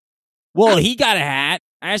 Well, he got a hat.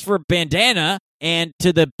 I asked for a bandana, and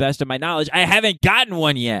to the best of my knowledge, I haven't gotten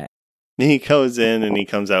one yet. He goes in and he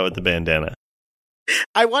comes out with the bandana.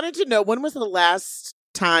 I wanted to know, when was the last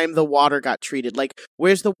time the water got treated? Like,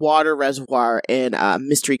 where's the water reservoir in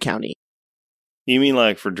Mystery County? You mean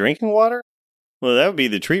like for drinking water? Well, that would be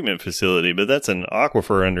the treatment facility, but that's an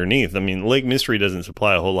aquifer underneath. I mean, Lake Mystery doesn't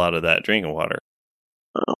supply a whole lot of that drinking water.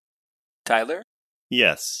 Tyler,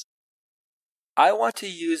 Yes. I want to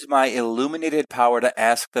use my illuminated power to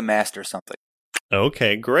ask the master something.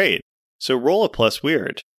 Okay, great. So roll a plus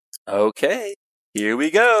weird. Okay, here we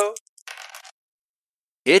go.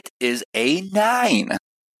 It is a 9.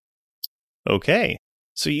 Okay.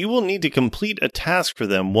 So you will need to complete a task for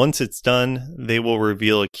them. Once it's done, they will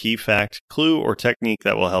reveal a key fact, clue, or technique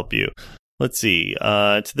that will help you. Let's see.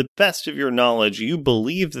 To the best of your knowledge, you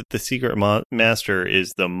believe that the secret master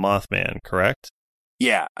is the Mothman, correct?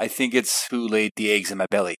 Yeah, I think it's who laid the eggs in my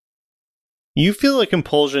belly. You feel a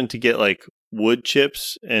compulsion to get like wood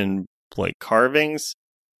chips and like carvings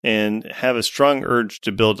and have a strong urge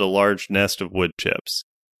to build a large nest of wood chips.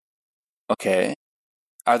 Okay.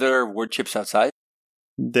 Are there wood chips outside?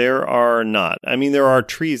 There are not. I mean, there are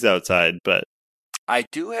trees outside, but I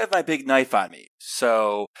do have my big knife on me,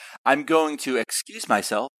 so I'm going to excuse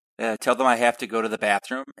myself, tell them I have to go to the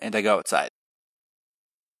bathroom, and I go outside.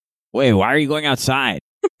 Wait, why are you going outside?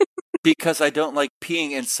 Because I don't like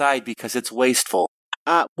peeing inside because it's wasteful.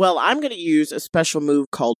 Well, I'm going to use a special move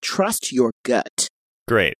called Trust Your Gut.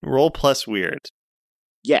 great. Roll plus weird.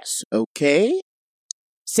 Yes, okay.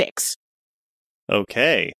 6.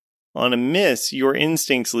 Okay. On a miss, your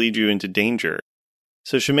instincts lead you into danger.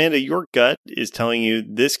 So, Shamanda, your gut is telling you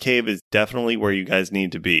this cave is definitely where you guys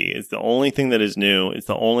need to be. It's the only thing that is new. It's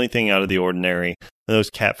the only thing out of the ordinary. Those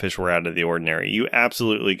catfish were out of the ordinary. You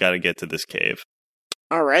absolutely got to get to this cave.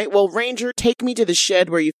 All right, well, Ranger, take me to the shed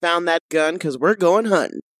where you found that gun, because we're going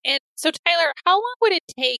hunting. And so, Tyler, how long would it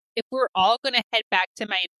take if we're all going to head back to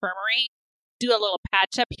my infirmary, do a little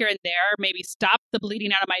patch up here and there, maybe stop the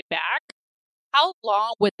bleeding out of my back? How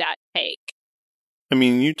long would that take? I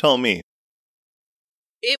mean, you tell me.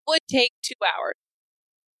 It would take 2 hours.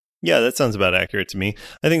 Yeah, that sounds about accurate to me.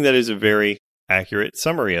 I think that is a very accurate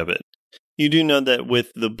summary of it. You do know that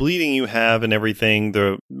with the bleeding you have and everything,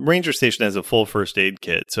 the ranger station has a full first aid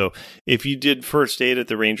kit. So if you did first aid at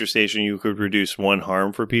the ranger station, you could reduce 1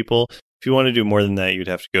 harm for people. If you want to do more than that, you'd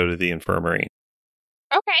have to go to the infirmary.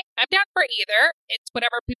 Okay, I'm down for either. It's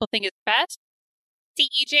whatever people think is best. See,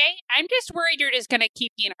 EJ, I'm just worried you're just going to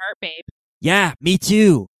keep being hurt, babe. Yeah, me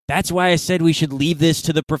too. That's why I said we should leave this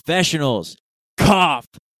to the professionals. Cough.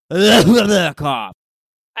 Cough.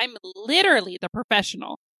 I'm literally the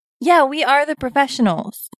professional. Yeah, we are the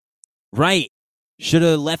professionals. Right. Should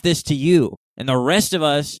have left this to you. And the rest of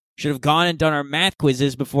us should have gone and done our math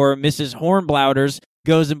quizzes before Mrs. Hornblouders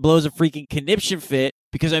goes and blows a freaking conniption fit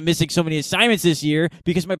because I'm missing so many assignments this year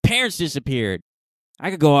because my parents disappeared.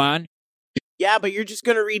 I could go on. Yeah, but you're just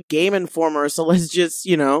going to read Game Informer, so let's just,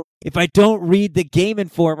 If I don't read the Game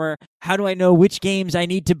Informer, how do I know which games I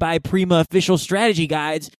need to buy Prima official strategy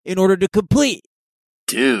guides in order to complete?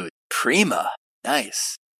 Dude, Prima.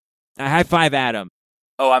 Nice. I high five Adam.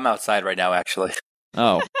 Oh, I'm outside right now, actually.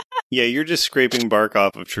 Oh. Yeah, you're just scraping bark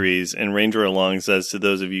off of trees, and Ranger Along says to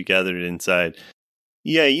those of you gathered inside,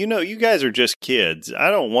 yeah, you guys are just kids.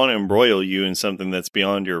 I don't want to embroil you in something that's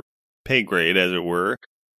beyond your pay grade, as it were.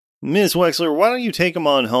 Ms. Wexler, why don't you take them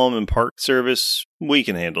on home and park service? We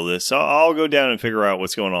can handle this. I'll go down and figure out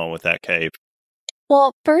what's going on with that cave.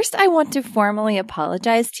 Well, first I want to formally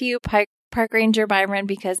apologize to you, Park Ranger Byron,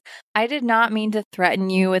 because I did not mean to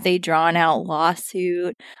threaten you with a drawn-out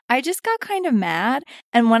lawsuit. I just got kind of mad,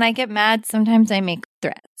 and when I get mad, sometimes I make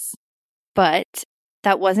threats. But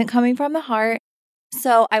that wasn't coming from the heart.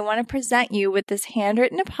 So I want to present you with this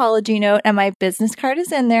handwritten apology note, and my business card is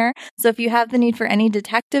in there. So if you have the need for any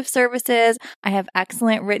detective services, I have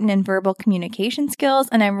excellent written and verbal communication skills,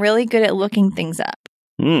 and I'm really good at looking things up.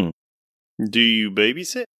 Do you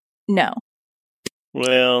babysit? No.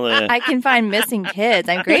 Well, I can find missing kids.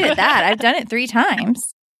 I'm great at that. I've done it 3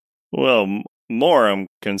 times. Well, more I'm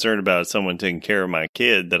concerned about someone taking care of my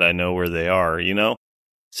kid that I know where they are,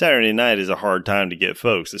 Saturday night is a hard time to get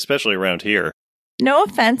folks, especially around here. No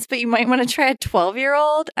offense, but you might want to try a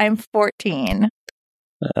 12-year-old. I'm 14.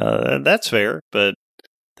 That's fair, but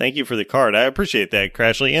thank you for the card. I appreciate that,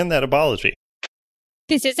 Crashly, and that apology.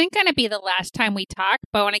 This isn't going to be the last time we talk,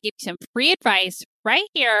 but I want to give you some free advice right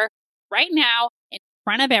here, right now, in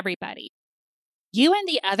front of everybody. You and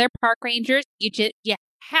the other park rangers, you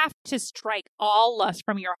have to strike all lust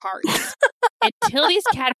from your hearts. Until these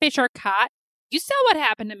catfish are caught, you saw what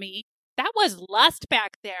happened to me. That was lust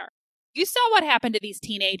back there. You saw what happened to these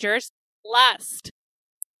teenagers. Lust.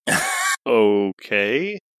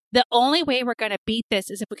 Okay. The only way we're going to beat this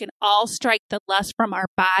is if we can all strike the lust from our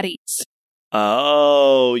bodies.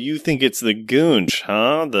 Oh, you think it's the Goonch,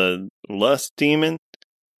 huh? The lust demon?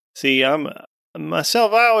 See, I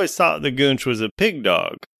always thought the Goonch was a pig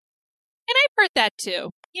dog. And I've heard that too.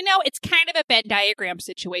 It's kind of a Venn diagram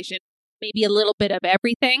situation. Maybe a little bit of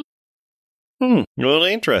everything. Well,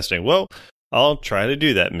 interesting. Well, I'll try to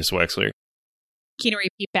do that, Miss Wexler. Can you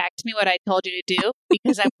repeat back to me what I told you to do?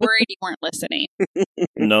 Because I'm worried you weren't listening.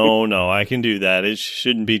 No, I can do that. It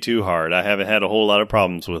shouldn't be too hard. I haven't had a whole lot of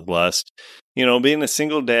problems with lust. Being a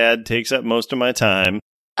single dad takes up most of my time.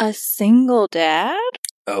 A single dad?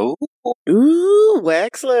 Oh? Ooh,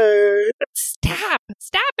 Wexler. Stop,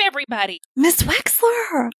 everybody. Miss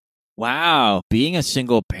Wexler! Wow, being a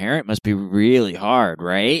single parent must be really hard,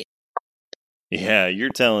 right? Yeah,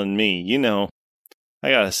 you're telling me. I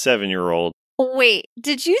got a 7-year-old. Wait,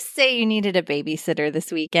 did you say you needed a babysitter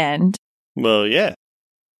this weekend? Well, yeah.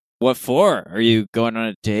 What for? Are you going on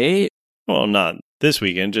a date? Well, not this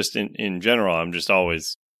weekend, just in general. I'm just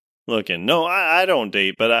always looking. No, I don't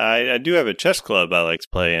date, but I do have a chess club I like to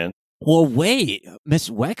play in. Well, wait, Miss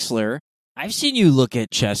Wexler, I've seen you look at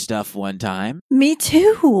chess stuff one time. Me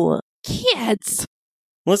too. Kids.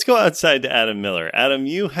 Let's go outside to Adam Miller. Adam,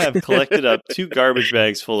 you have collected up 2 garbage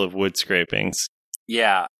bags full of wood scrapings.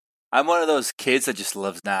 Yeah, I'm one of those kids that just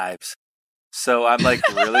loves knives. So I'm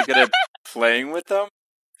really good at playing with them.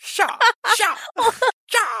 Sha, sha,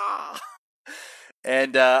 sha.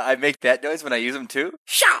 And I make that noise when I use them too.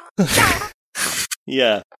 Sha, sha.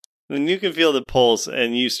 Yeah. When you can feel the pulse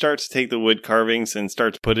and you start to take the wood carvings and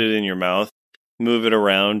start to put it in your mouth, move it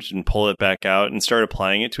around and pull it back out and start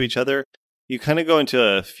applying it to each other, you kind of go into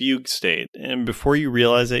a fugue state. And before you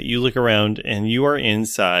realize it, you look around and you are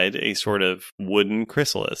inside a sort of wooden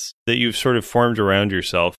chrysalis that you've sort of formed around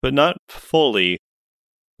yourself, but not fully.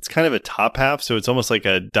 It's kind of a top half, so it's almost like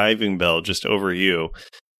a diving bell just over you.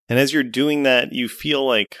 And as you're doing that, you feel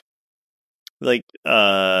like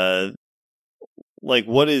like,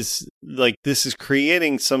 what is, like, this is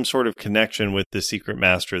creating some sort of connection with the secret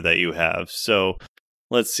master that you have. So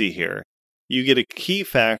let's see here. You get a key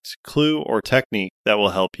fact, clue, or technique that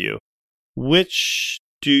will help you. Which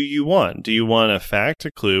do you want? Do you want a fact,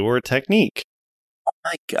 a clue, or a technique? Oh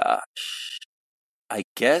my gosh. I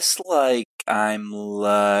guess,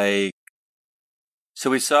 so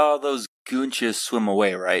we saw those goonches swim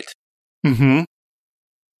away, right? Mm-hmm.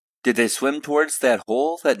 Did they swim towards that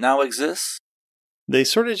hole that now exists? They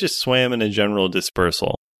sort of just swam in a general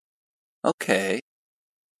dispersal. Okay.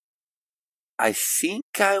 I think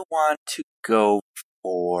I want to go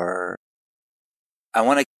for... I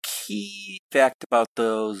want a key fact about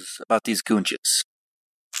these goonches.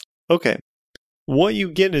 Okay. What you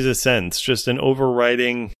get is a sense, just an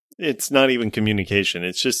overriding, it's not even communication.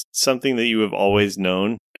 It's just something that you have always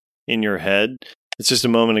known in your head. It's just a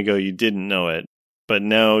moment ago you didn't know it, but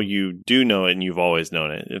now you do know it and you've always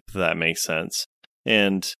known it, if that makes sense.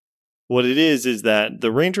 And what it is that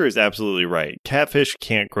the ranger is absolutely right. Catfish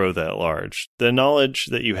can't grow that large. The knowledge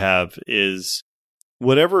that you have is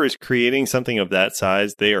whatever is creating something of that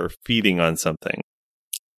size, they are feeding on something.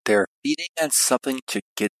 They're feeding on something to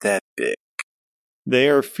get that big. They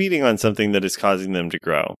are feeding on something that is causing them to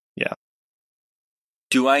grow. Yeah.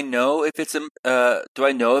 Do I know if it's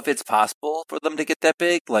possible for them to get that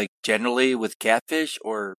big? Like generally with catfish,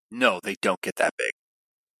 or no, they don't get that big?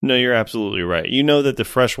 No, you're absolutely right. You know that the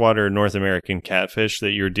freshwater North American catfish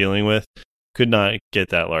that you're dealing with could not get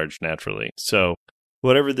that large naturally. So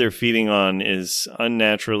whatever they're feeding on is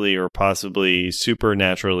unnaturally or possibly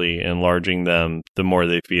supernaturally enlarging them the more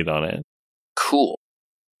they feed on it. Cool.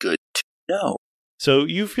 Good to know. So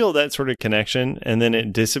you feel that sort of connection, and then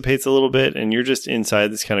it dissipates a little bit, and you're just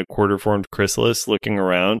inside this kind of quarter-formed chrysalis looking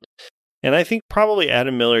around. And I think probably,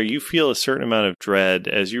 Adam Miller, you feel a certain amount of dread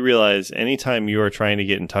as you realize anytime you are trying to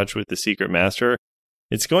get in touch with the secret master,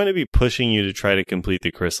 it's going to be pushing you to try to complete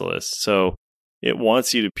the chrysalis. So it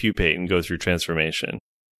wants you to pupate and go through transformation.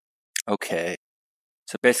 Okay.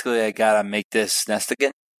 So basically I gotta make this nest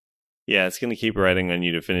again? Yeah, it's going to keep writing on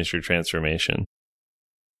you to finish your transformation.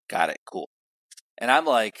 Got it. Cool. And I'm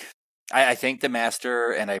like, I thank the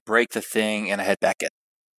master, and I break the thing, and I head back in.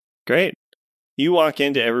 Great. You walk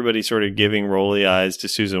into everybody sort of giving rolly eyes to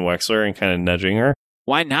Susan Wexler and kind of nudging her.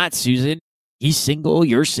 Why not, Susan? He's single,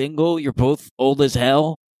 you're both old as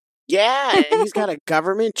hell. Yeah, and he's got a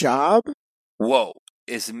government job. Whoa.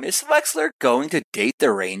 Is Miss Wexler going to date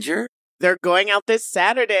the ranger? They're going out this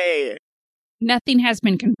Saturday. Nothing has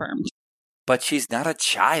been confirmed. But she's not a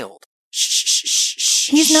child.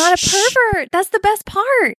 He's not a pervert. That's the best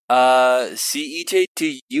part. CEJ,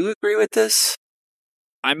 do you agree with this?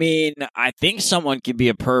 I mean, I think someone can be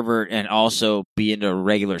a pervert and also be into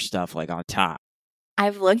regular stuff like on top.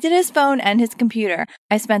 I've looked at his phone and his computer.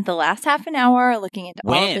 I spent the last half an hour looking into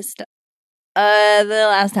all of his stuff. The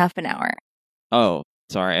last half an hour. Oh,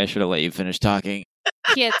 sorry. I should have let you finish talking.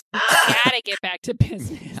 Kids, gotta get back to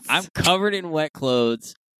business. I'm covered in wet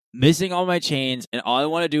clothes, missing all my chains, and all I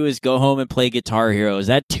want to do is go home and play Guitar Hero. Is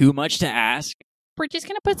that too much to ask? We're just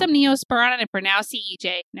gonna put some Neosporin on it for now,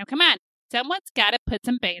 CEJ. Now come on. Someone's gotta put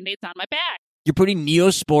some Band-Aids on my back. You're putting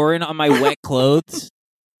Neosporin on my wet clothes?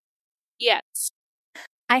 Yes.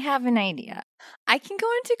 I have an idea. I can go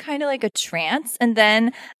into kind of like a trance and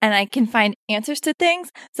I can find answers to things.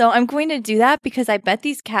 So I'm going to do that because I bet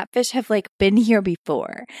these catfish have like been here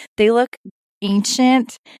before. They look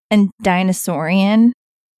ancient and dinosaurian.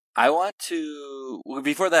 I want to,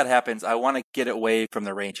 before that happens, I want to get away from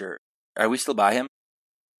the ranger. Are we still by him?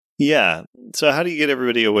 Yeah. So how do you get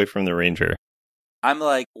everybody away from the ranger? I'm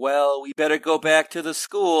like, well, we better go back to the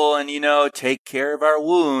school and, take care of our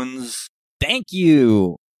wounds. Thank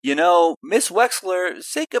you. Miss Wexler,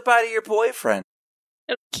 say goodbye to your boyfriend.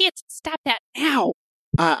 Kids, stop that now.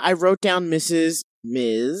 I wrote down Ms.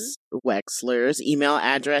 Wexler's email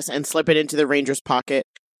address and slip it into the ranger's pocket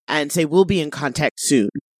and say, we'll be in contact soon.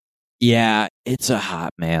 Yeah, it's a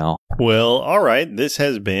Hotmail. Well, all right. This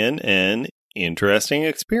has been an interesting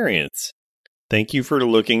experience. Thank you for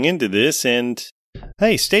looking into this, and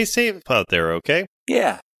hey, stay safe out there, okay?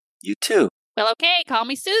 Yeah, you too. Well, okay, call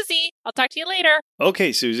me Susie. I'll talk to you later.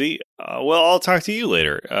 Okay, Susie. Well, I'll talk to you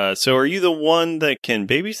later. So are you the one that can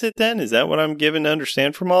babysit then? Is that what I'm given to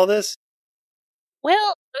understand from all this?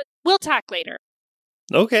 Well, we'll talk later.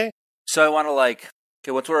 Okay. So I want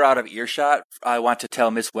to once we're out of earshot, I want to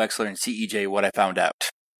tell Miss Wexler and CEJ what I found out.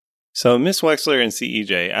 So Miss Wexler and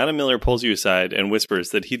CEJ, Adam Miller pulls you aside and whispers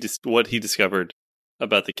that what he discovered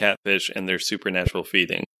about the catfish and their supernatural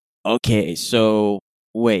feeding. Okay, so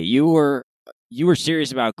wait, you were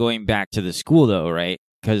serious about going back to the school though, right?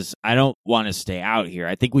 because I don't want to stay out here.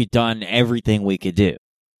 I think we've done everything we could do.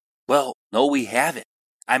 Well, no, we haven't.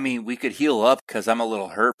 I mean, we could heal up because I'm a little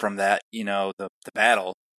hurt from that, the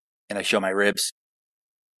battle. And I show my ribs.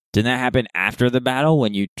 Didn't that happen after the battle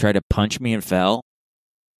when you tried to punch me and fell?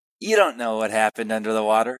 You don't know what happened under the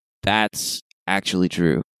water. That's actually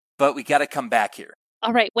true. But we got to come back here.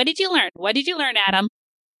 All right, what did you learn? What did you learn, Adam?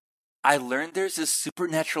 I learned there's a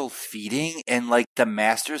supernatural feeding, and the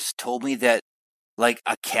masters told me that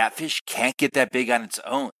a catfish can't get that big on its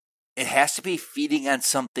own. It has to be feeding on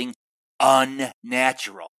something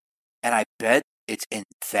unnatural. And I bet it's in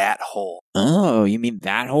that hole. Oh, you mean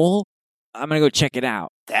that hole? I'm going to go check it out.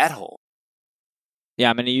 That hole? Yeah,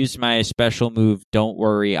 I'm going to use my special move, Don't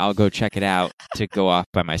Worry, I'll go check it out, to go off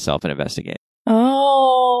by myself and investigate.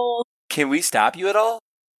 Oh. Can we stop you at all?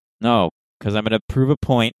 No, because I'm going to prove a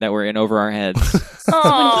point that we're in over our heads.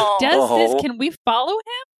 Oh. When he does this, can we follow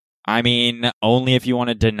him? I mean, only if you want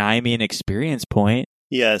to deny me an experience point.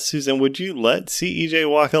 Yeah, Susan, would you let CEJ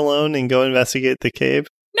walk alone and go investigate the cave?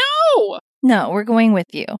 No! No, we're going with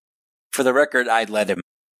you. For the record, I'd let him.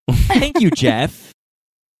 Thank you, Jeff.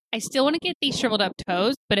 I still want to get these shriveled up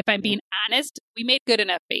toes, but if I'm being honest, we made good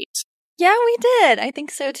enough bait. Yeah, we did. I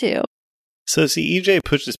think so too. So CEJ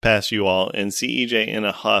pushes past you all, and CEJ, in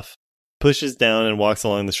a huff, pushes down and walks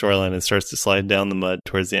along the shoreline and starts to slide down the mud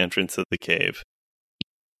towards the entrance of the cave.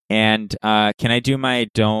 And can I do my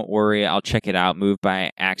Don't Worry, I'll check it out move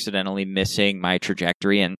by accidentally missing my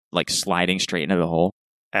trajectory and sliding straight into the hole?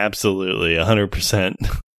 Absolutely,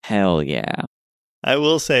 100%. Hell yeah. I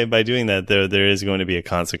will say, by doing that, there is going to be a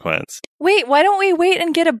consequence. Wait, why don't we wait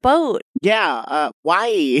and get a boat? Yeah,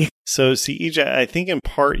 why? So, CEJ, I think in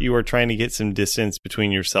part you are trying to get some distance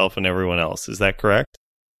between yourself and everyone else. Is that correct?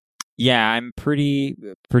 Yeah, I'm pretty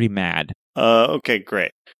mad. Okay,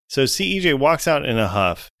 great. So CEJ walks out in a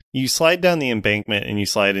huff. You slide down the embankment and you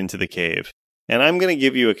slide into the cave. And I'm going to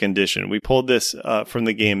give you a condition. We pulled this from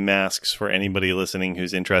the game Masks for anybody listening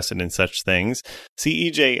who's interested in such things.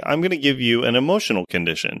 CEJ, I'm going to give you an emotional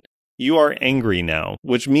condition. You are angry now,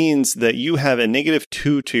 which means that you have a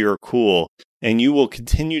 -2 to your cool, and you will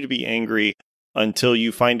continue to be angry until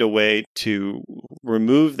you find a way to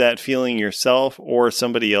remove that feeling yourself or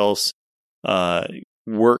somebody else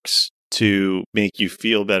works to make you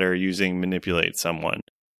feel better using Manipulate Someone.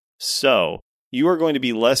 So, you are going to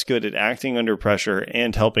be less good at acting under pressure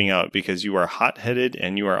and helping out because you are hot-headed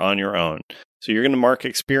and you are on your own. So you're going to mark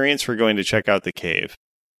experience for going to check out the cave.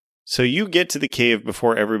 So you get to the cave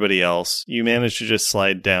before everybody else. You manage to just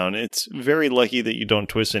slide down. It's very lucky that you don't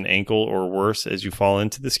twist an ankle or worse as you fall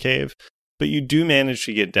into this cave, but you do manage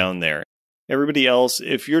to get down there. Everybody else,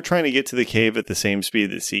 if you're trying to get to the cave at the same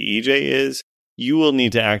speed that CEJ is, you will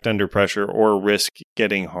need to act under pressure or risk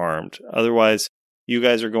getting harmed. Otherwise, you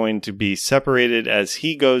guys are going to be separated as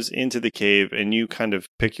he goes into the cave and you kind of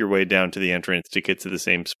pick your way down to the entrance to get to the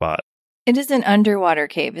same spot. It is an underwater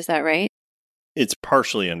cave, is that right? It's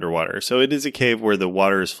partially underwater. So it is a cave where the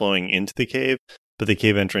water is flowing into the cave, but the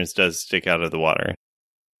cave entrance does stick out of the water.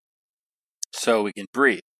 So we can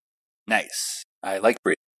breathe. Nice. I like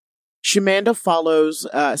breathing. Shamanda follows,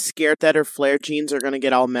 scared that her flare jeans are going to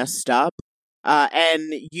get all messed up,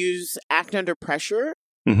 and use Act Under Pressure.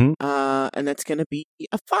 Mm-hmm. And that's going to be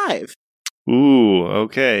a 5. Ooh,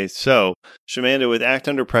 okay. So, Shamanda, with Act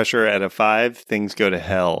Under Pressure at a 5, things go to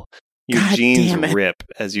hell. Your God jeans damn it. rip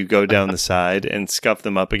as you go down the side and scuff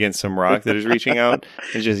them up against some rock that is reaching out.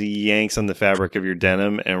 It just yanks on the fabric of your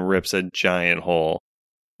denim and rips a giant hole.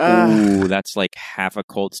 Ooh, that's like half a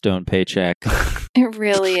Cold Stone paycheck. It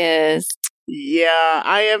really is. Yeah,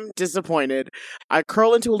 I am disappointed. I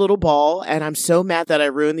curl into a little ball, and I'm so mad that I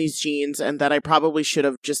ruined these jeans and that I probably should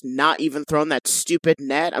have just not even thrown that stupid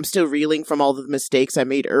net. I'm still reeling from all the mistakes I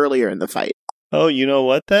made earlier in the fight. Oh, you know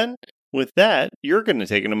what then? With that, you're going to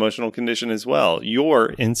take an emotional condition as well.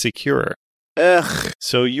 You're insecure. Ugh.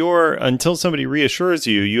 So until somebody reassures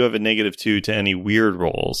you, you have a -2 to any weird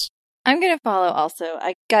rolls. I'm going to follow also.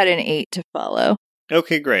 I got an 8 to follow.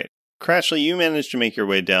 Okay, great. Crashly, you managed to make your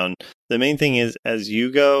way down. The main thing is, as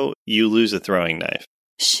you go, you lose a throwing knife.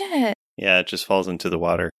 Shit. Yeah, it just falls into the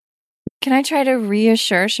water. Can I try to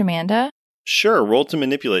reassure Shamanda? Sure, roll to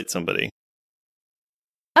manipulate somebody.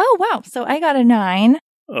 Oh, wow. So I got a 9.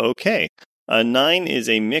 Okay. A 9 is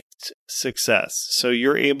a mixed success. So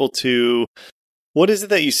you're able to... What is it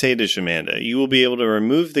that you say to Shamanda? You will be able to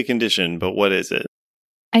remove the condition, but what is it?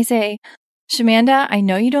 I say, Shamanda, I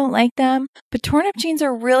know you don't like them, but torn up jeans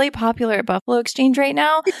are really popular at Buffalo Exchange right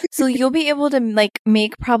now. So you'll be able to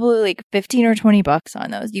make probably 15 or 20 bucks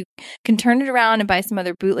on those. You can turn it around and buy some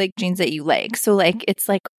other bootleg jeans that you like. So it's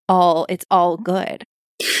all good.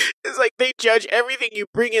 It's like they judge everything you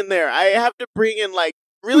bring in there. I have to bring in like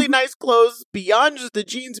really nice clothes beyond just the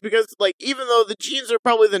jeans because like even though the jeans are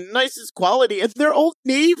probably the nicest quality and they're Old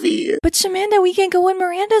Navy. But Shamanda, we can go when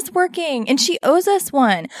Miranda's working and she owes us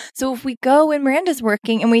one. So if we go when Miranda's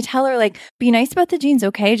working and we tell her like, be nice about the jeans,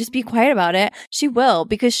 okay? Just be quiet about it. She will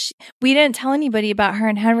because we didn't tell anybody about her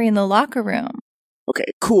and Henry in the locker room. Okay,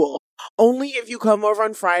 cool. Only if you come over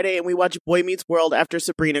on Friday and we watch Boy Meets World after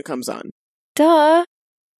Sabrina comes on. Duh.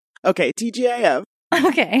 Okay, TGIF.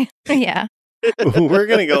 Okay. Yeah. We're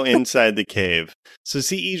going to go inside the cave. So,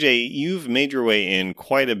 CEJ, you've made your way in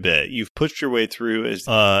quite a bit. You've pushed your way through as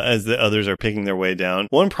the others are picking their way down.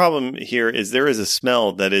 One problem here is there is a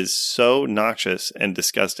smell that is so noxious and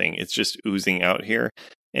disgusting. It's just oozing out here.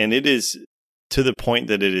 And it is to the point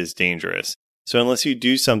that it is dangerous. So, unless you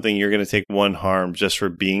do something, you're going to take one harm just for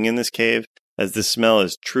being in this cave, as the smell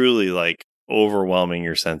is truly like overwhelming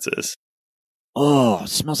your senses. Oh, it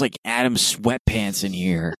smells like Adam's sweatpants in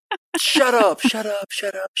here. Shut up, shut up,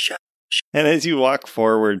 shut up, shut up. And as you walk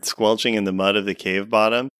forward, squelching in the mud of the cave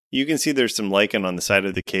bottom, you can see there's some lichen on the side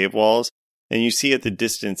of the cave walls, and you see at the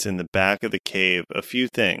distance in the back of the cave a few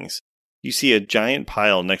things. You see a giant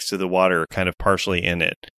pile next to the water, kind of partially in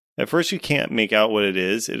it. At first, you can't make out what it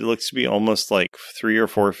is. It looks to be almost like 3 or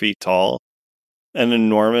 4 feet tall. An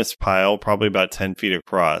enormous pile, probably about 10 feet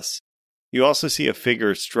across. You also see a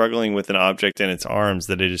figure struggling with an object in its arms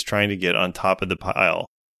that it is trying to get on top of the pile.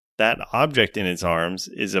 That object in its arms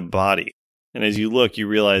is a body. And as you look, you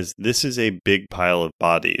realize this is a big pile of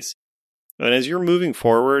bodies. And as you're moving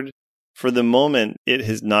forward, for the moment, it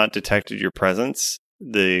has not detected your presence.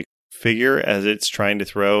 The figure, as it's trying to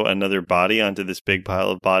throw another body onto this big pile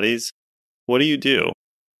of bodies, what do you do?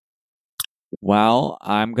 Well,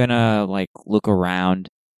 I'm gonna look around,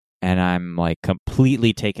 and I'm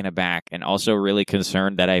completely taken aback and also really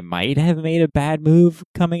concerned that I might have made a bad move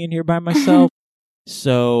coming in here by myself.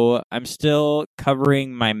 So I'm still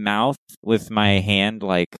covering my mouth with my hand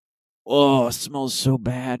oh, it smells so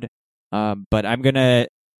bad. But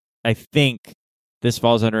I think this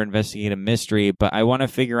falls under investigate a mystery, but I want to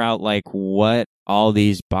figure out what all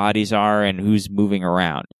these bodies are and who's moving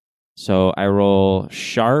around. So I roll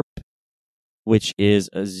sharp, which is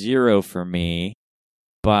a 0 for me,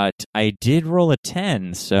 but I did roll a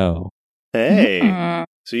 10, so... Hey!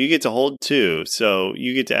 So you get to hold 2, so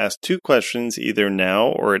you get to ask 2 questions either now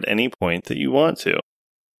or at any point that you want to.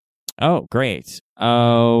 Oh, great.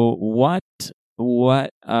 What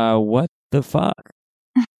the fuck?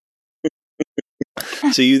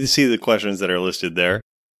 So you see the questions that are listed there?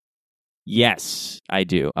 Yes, I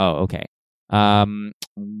do. Oh, okay.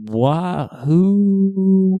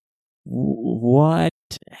 What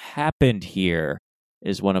happened here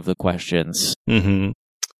is one of the questions. Mm-hmm.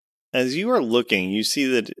 As you are looking, you see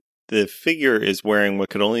that the figure is wearing what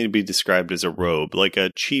could only be described as a robe, like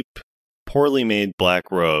a cheap, poorly made black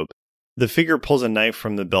robe. The figure pulls a knife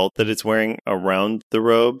from the belt that it's wearing around the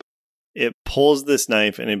robe. It pulls this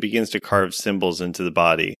knife and it begins to carve symbols into the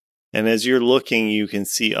body. And as you're looking, you can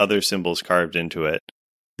see other symbols carved into it.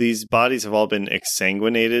 These bodies have all been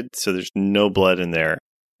exsanguinated, so there's no blood in there.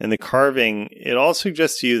 And the carving, it all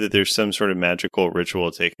suggests to you that there's some sort of magical ritual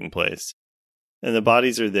taking place. And the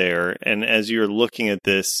bodies are there, and as you're looking at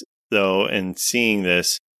this, though, and seeing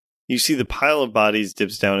this, you see the pile of bodies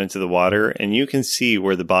dips down into the water, and you can see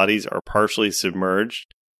where the bodies are partially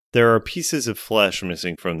submerged. There are pieces of flesh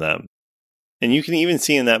missing from them. And you can even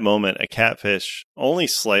see in that moment a catfish, only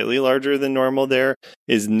slightly larger than normal there,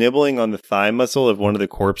 is nibbling on the thigh muscle of one of the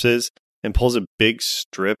corpses and pulls a big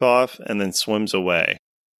strip off and then swims away.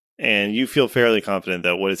 And you feel fairly confident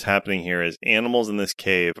that what is happening here is animals in this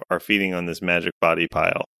cave are feeding on this magic body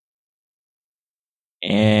pile.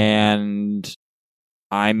 And,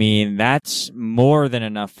 I mean, that's more than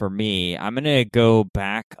enough for me. I'm going to go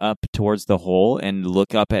back up towards the hole and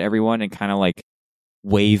look up at everyone and kind of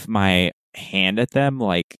wave my hand at them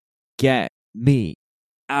get me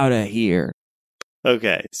out of here.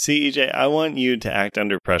 Okay, CEJ, I want you to act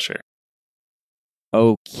under pressure.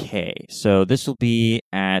 Okay, so this will be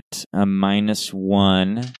at a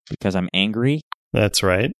 -1 because I'm angry. That's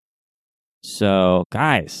right. So,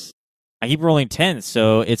 guys, I keep rolling 10,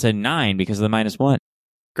 so it's a 9 because of the -1.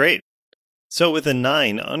 Great. So with a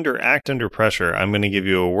 9, act under pressure, I'm going to give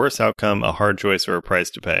you a worse outcome, a hard choice, or a price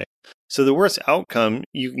to pay. So the worst outcome,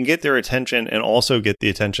 you can get their attention and also get the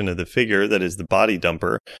attention of the figure that is the body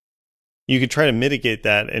dumper. You could try to mitigate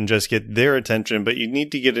that and just get their attention, but you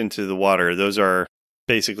need to get into the water. Those are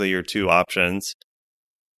basically your 2 options.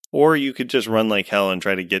 Or you could just run like hell and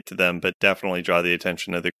try to get to them, but definitely draw the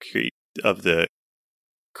attention of the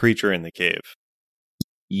creature in the cave.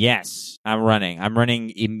 Yes, I'm running. I'm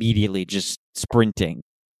running immediately, just sprinting.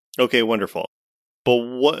 Okay, wonderful.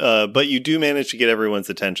 But you do manage to get everyone's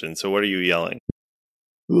attention. So what are you yelling?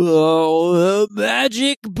 Oh,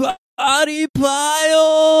 magic body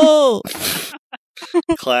pile!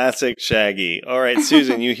 Classic Shaggy. All right,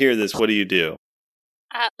 Susan, you hear this. What do you do?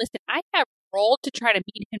 Listen, I have rolled to try to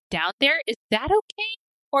meet him down there. Is that okay?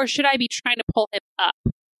 Or should I be trying to pull him up?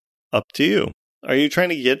 Up to you. Are you trying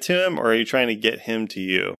to get to him, or are you trying to get him to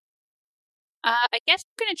you? I guess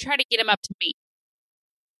I'm going to try to get him up to me.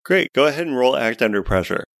 Great. Go ahead and roll Act Under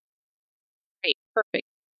Pressure. Great. Perfect.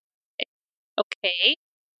 Okay.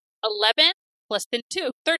 11 plus 2.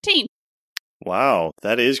 13. Wow,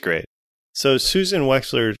 that is great. So Susan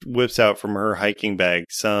Wexler whips out from her hiking bag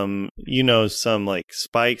some like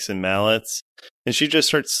spikes and mallets, and she just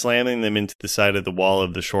starts slamming them into the side of the wall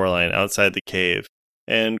of the shoreline outside the cave,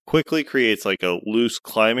 and quickly creates like a loose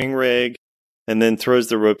climbing rig, and then throws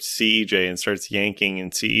the rope to CEJ and starts yanking,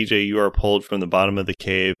 and CEJ, you are pulled from the bottom of the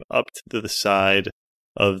cave up to the side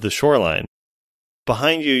of the shoreline.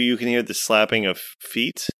 Behind you, you can hear the slapping of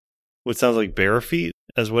feet, what sounds like bare feet,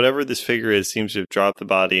 as whatever this figure is seems to have dropped the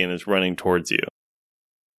body and is running towards you.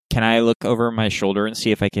 Can I look over my shoulder and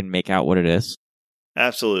see if I can make out what it is?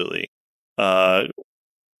 Absolutely. Want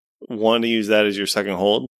to use that as your second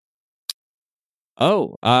hold?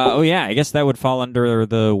 Oh yeah, I guess that would fall under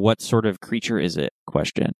the what sort of creature is it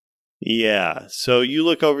question. Yeah, so you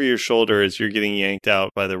look over your shoulder as you're getting yanked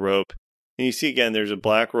out by the rope, and you see again there's a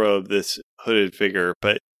black robe, this hooded figure,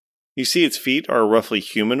 but you see its feet are roughly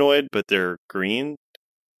humanoid, but they're green,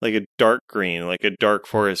 like a dark green, like a dark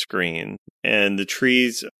forest green, and the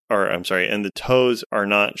toes are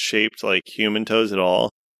not shaped like human toes at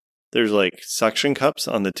all. There's like suction cups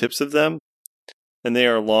on the tips of them, and they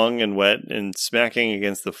are long and wet and smacking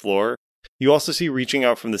against the floor. You also see reaching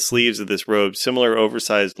out from the sleeves of this robe, similar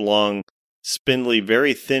oversized, long, spindly,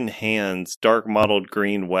 very thin hands, dark mottled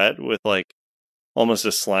green wet with like almost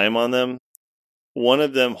a slime on them. One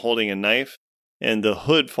of them holding a knife, and the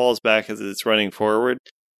hood falls back as it's running forward,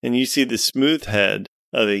 and you see the smooth head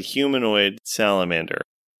of a humanoid salamander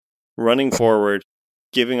running forward,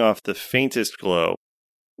 giving off the faintest glow.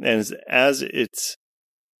 And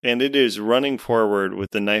it is running forward with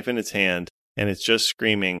the knife in its hand, and it's just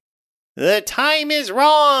screaming, "The time is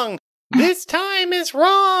wrong! This time is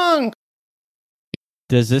wrong!"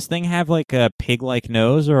 Does this thing have like a pig-like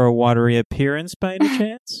nose or a watery appearance by any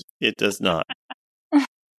chance? It does not.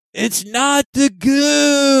 It's not the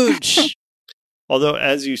Gooch! Although,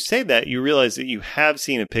 as you say that, you realize that you have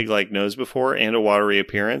seen a pig-like nose before and a watery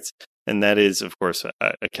appearance, and that is, of course,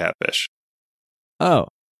 a catfish.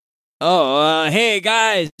 Hey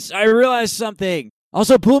guys, I realized something.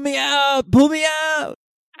 Also, pull me out!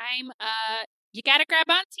 You gotta grab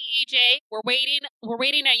on, CEJ. We're waiting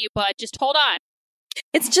on you, bud. Just hold on.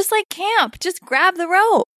 It's just like camp. Just grab the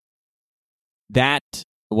rope. That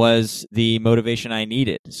was the motivation I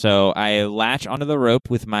needed. So I latch onto the rope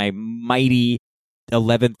with my mighty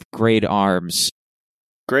 11th grade arms.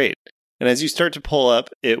 Great. And as you start to pull up,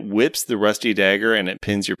 it whips the rusty dagger and it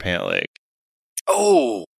pins your pant leg.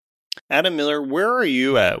 Oh! Adam Miller, where are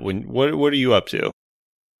you at? What are you up to?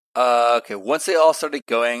 Okay, once they all started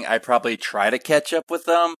going, I probably try to catch up with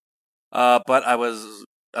them. But I was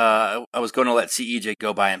going to let CEJ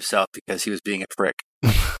go by himself because he was being a prick.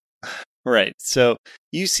 Right. So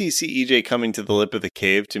you see CEJ coming to the lip of the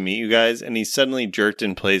cave to meet you guys, and he's suddenly jerked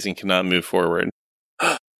in place and cannot move forward.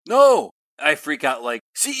 No! I freak out like,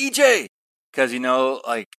 CEJ! Because,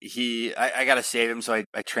 I gotta save him, so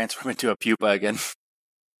I transform into a pupa again.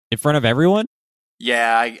 In front of everyone?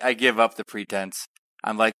 Yeah, I give up the pretense.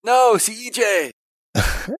 I'm like, no, CEJ!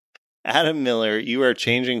 Adam Miller, you are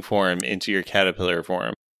changing form into your caterpillar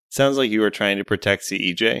form. Sounds like you are trying to protect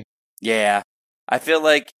CEJ. Yeah. I feel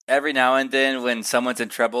like every now and then when someone's in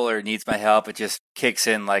trouble or needs my help, it just kicks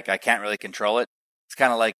in like I can't really control it. It's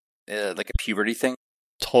kind of like a puberty thing.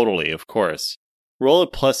 Totally, of course. Roll a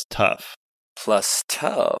plus tough. Plus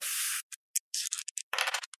tough.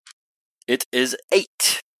 It is 8.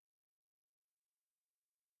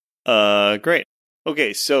 Great.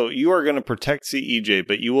 Okay, so you are going to protect CEJ,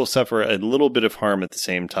 but you will suffer a little bit of harm at the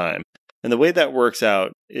same time. And the way that works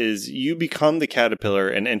out is you become the caterpillar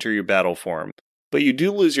and enter your battle form. But you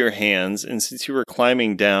do lose your hands, and since you were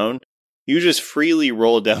climbing down, you just freely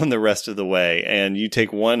roll down the rest of the way, and you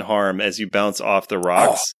take 1 harm as you bounce off the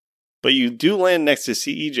rocks. But you do land next to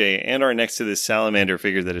CEJ and are next to this salamander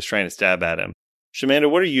figure that is trying to stab at him.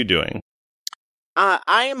 Shamanda, what are you doing?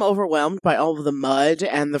 I am overwhelmed by all of the mud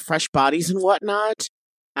and the fresh bodies and whatnot.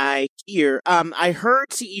 I heard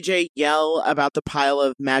CEJ yell about the pile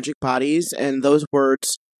of magic bodies, and those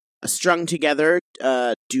words strung together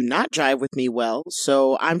do not jive with me well,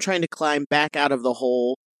 so I'm trying to climb back out of the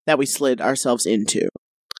hole that we slid ourselves into.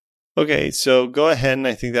 Okay, so go ahead, and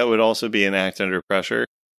I think that would also be an act under pressure.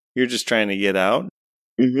 You're just trying to get out?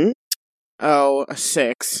 Mm-hmm. Oh, a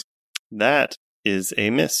 6. That is a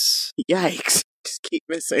miss. Yikes. Just keep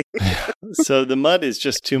missing. So the mud is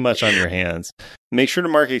just too much on your hands. Make sure to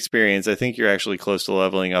mark experience. I think you're actually close to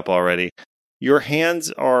leveling up already. Your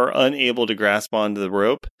hands are unable to grasp onto the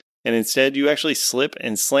rope, and instead you actually slip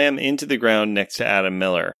and slam into the ground next to Adam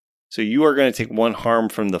Miller. So you are going to take 1 harm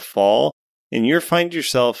from the fall, and you find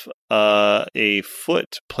yourself a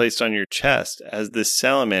foot placed on your chest as this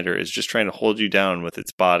salamander is just trying to hold you down with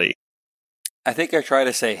its body. I think I try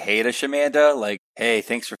to say hey to Shamanda, like, hey,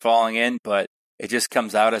 thanks for falling in, but it just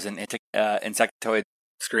comes out as an insectoid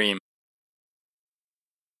scream.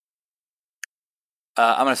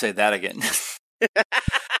 I'm going to say that again.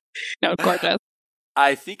 No, gorgeous.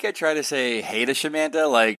 I think I try to say hey to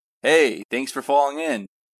Shamanda, like, hey, thanks for falling in,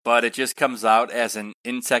 but it just comes out as an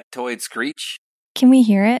insectoid screech. Can we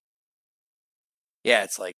hear it? Yeah,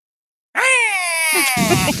 it's like...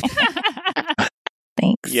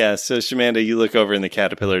 Thanks. Yeah, so Shamanda, you look over and the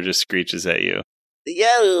caterpillar just screeches at you.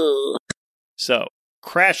 Yo! So,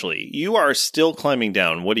 Crashly, you are still climbing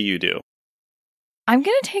down. What do you do? I'm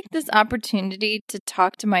going to take this opportunity to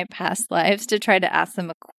talk to my past lives to try to ask them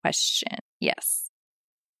a question. Yes.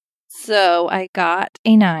 So I got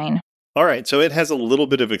a 9. All right, so it has a little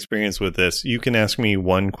bit of experience with this. You can ask me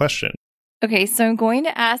one question. Okay, so I'm going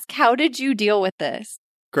to ask, how did you deal with this?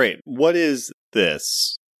 Great. What is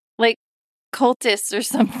this? Like cultists or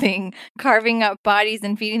something, carving up bodies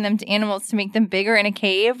and feeding them to animals to make them bigger in a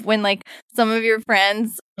cave when, like, some of your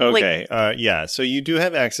friends... Okay, yeah, so you do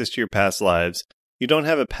have access to your past lives. You don't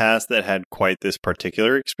have a past that had quite this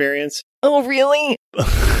particular experience. Oh, really?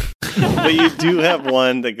 But you do have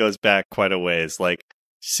one that goes back quite a ways, like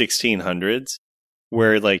 1600s,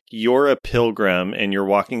 where like you're a pilgrim and you're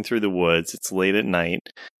walking through the woods. It's late at night,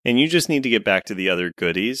 and you just need to get back to the other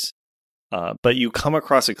goodies. But you come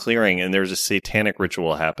across a clearing, and there's a satanic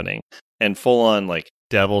ritual happening, and full on like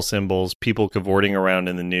devil symbols, people cavorting around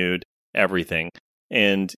in the nude, everything.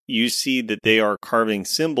 And you see that they are carving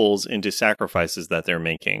symbols into sacrifices that they're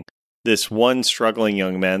making. This one struggling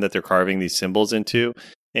young man that they're carving these symbols into,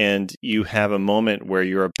 and you have a moment where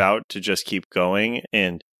you're about to just keep going,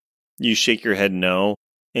 and you shake your head no,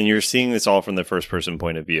 and you're seeing this all from the first person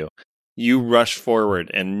point of view. You rush forward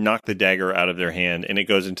and knock the dagger out of their hand, and it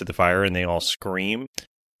goes into the fire, and they all scream.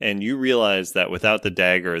 And you realize that without the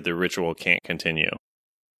dagger, the ritual can't continue.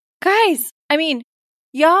 Guys, I mean,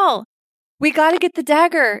 y'all, we got to get the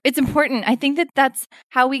dagger. It's important. I think that that's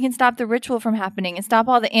how we can stop the ritual from happening and stop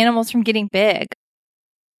all the animals from getting big.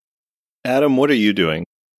 Adam, what are you doing?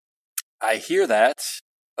 I hear that.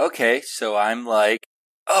 Okay, so I'm like,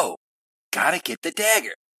 oh, gotta get the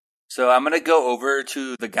dagger. So I'm gonna go over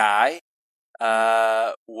to the guy.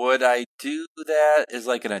 Would I do that as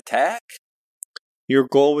like an attack? Your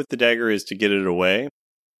goal with the dagger is to get it away?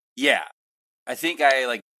 Yeah. I think I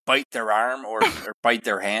like bite their arm or bite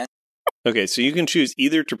their hand. Okay, so you can choose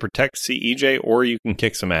either to protect CEJ or you can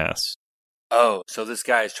kick some ass. Oh, so this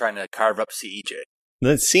guy is trying to carve up CEJ.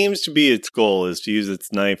 That seems to be its goal, is to use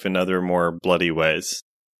its knife in other more bloody ways.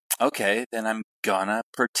 Okay, then I'm gonna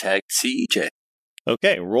protect CEJ.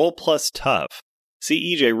 Okay, roll plus tough.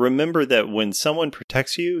 CEJ, remember that when someone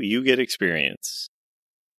protects you, you get experience.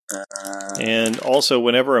 And also,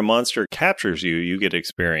 whenever a monster captures you, you get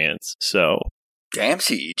experience. So, damn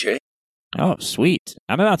CEJ. Oh, sweet.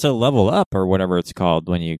 I'm about to level up, or whatever it's called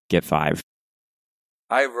when you get 5.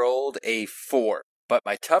 I rolled a 4, but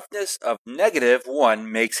my toughness of -1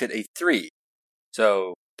 makes it a 3.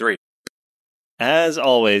 So, 3. as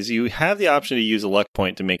always, you have the option to use a luck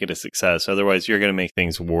point to make it a success. Otherwise, you're going to make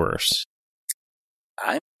things worse.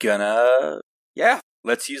 I'm gonna... Yeah,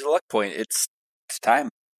 let's use a luck point. It's time.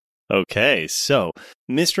 Okay, so,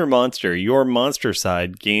 Mr. Monster, your monster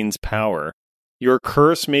side gains power. Your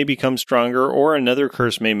curse may become stronger, or another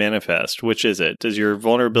curse may manifest. Which is it? Does your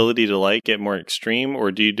vulnerability to light get more extreme,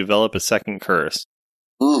 or do you develop a second curse?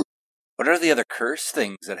 Ooh, what are the other curse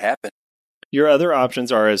things that happen? Your other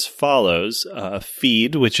options are as follows.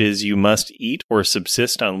 Feed, which is you must eat or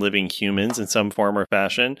subsist on living humans in some form or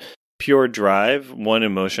fashion. Pure drive, one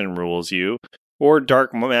emotion rules you. Or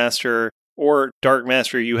Dark Master,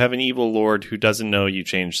 you have an evil lord who doesn't know you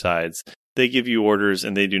change sides. They give you orders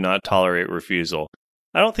and they do not tolerate refusal.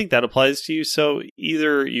 I don't think that applies to you, so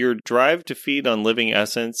either your drive to feed on living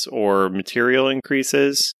essence or material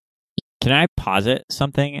increases. Can I posit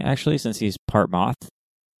something, actually, since he's part moth?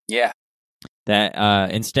 Yeah.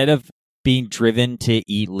 That instead of being driven to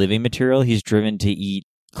eat living material. He's driven to eat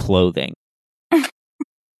clothing.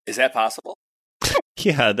 Is that possible?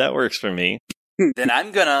 Yeah, that works for me. Then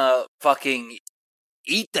I'm gonna fucking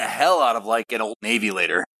eat the hell out of like an Old Navy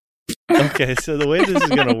later. Okay, so the way this is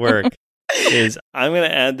going to work is I'm going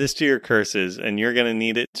to add this to your curses, and you're going to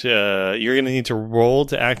need to roll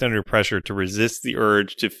to act under pressure to resist the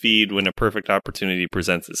urge to feed when a perfect opportunity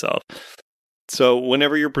presents itself. So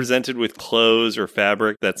whenever you're presented with clothes or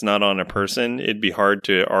fabric that's not on a person, it'd be hard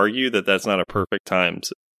to argue that that's not a perfect time.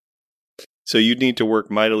 So you'd need to work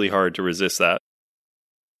mightily hard to resist that.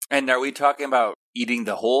 And are we talking about eating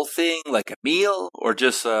the whole thing like a meal or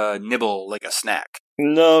just a nibble like a snack?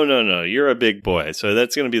 No. You're a big boy, so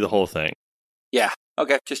that's going to be the whole thing. Yeah.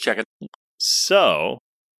 Okay, just checking. So,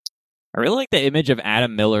 I really like the image of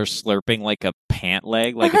Adam Miller slurping like a pant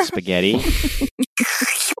leg, like it's spaghetti.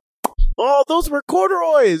 Oh, those were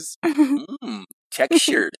corduroys.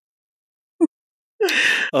 Textured.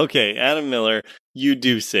 okay, Adam Miller, you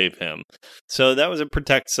do save him. So that was a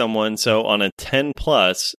protect someone. So on a 10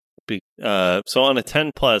 plus,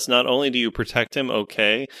 not only do you protect him,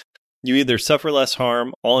 okay, you either suffer less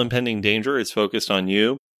harm, all impending danger is focused on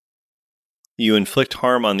you, you inflict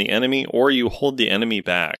harm on the enemy, or you hold the enemy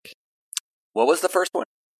back. What was the first one?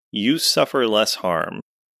 You suffer less harm.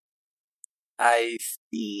 I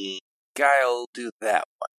think I'll do that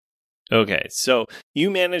one. Okay, so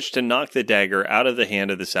you manage to knock the dagger out of the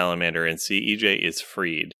hand of the salamander, and CEJ is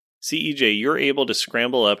freed. CEJ, you're able to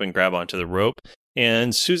scramble up and grab onto the rope.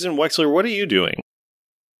 And Susan Wexler, what are you doing?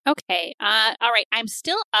 Okay, all right. I'm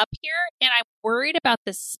still up here, and I'm worried about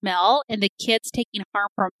the smell and the kids taking harm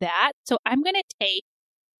from that. So I'm going to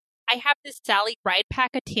I have this Sally Ride pack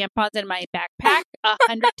of tampons in my backpack,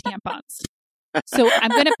 100 tampons. So I'm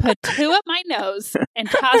going to put 2 up my nose and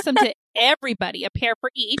toss them to everybody, a pair for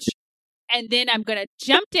each. And then I'm going to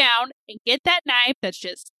jump down and get that knife that's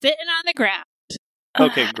just sitting on the ground.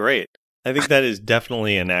 Okay, great. I think that is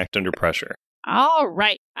definitely an act under pressure. All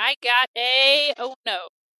right. I got oh no.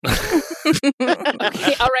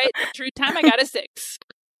 Okay, all right. True time, I got a 6.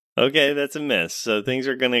 Okay, that's a miss. So things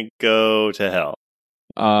are going to go to hell.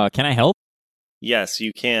 Can I help? Yes,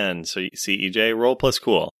 you can. So CEJ, roll plus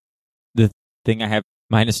cool. The thing I have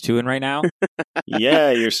 -2 in right now?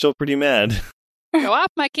 Yeah, you're still pretty mad. Go off,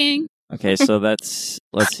 my king. Okay, so let's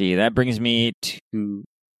see. That brings me to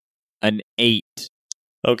an 8.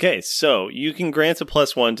 Okay, so you can grant a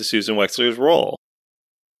 +1 to Susan Wexler's roll.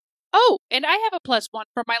 Oh, and I have a +1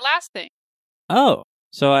 for my last thing. Oh,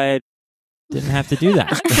 so I didn't have to do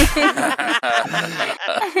that.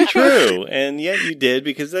 True, and yet you did,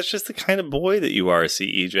 because that's just the kind of boy that you are,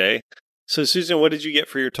 CEJ. So Susan, what did you get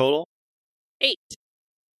for your total? 8.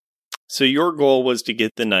 So your goal was to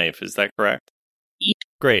get the knife, is that correct? Yep.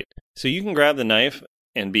 Great. So you can grab the knife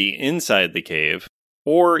and be inside the cave,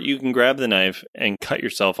 or you can grab the knife and cut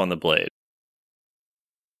yourself on the blade.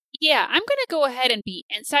 Yeah, I'm going to go ahead and be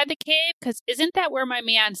inside the cave, because isn't that where my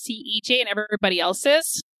man CEJ and everybody else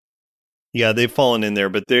is? Yeah, they've fallen in there,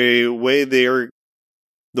 but the way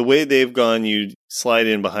they've gone, you slide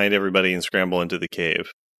in behind everybody and scramble into the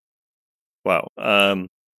cave. Wow.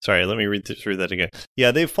 Sorry, let me read through that again. Yeah,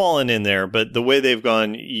 they've fallen in there, but the way they've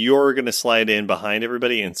gone, you're going to slide in behind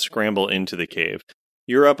everybody and scramble into the cave.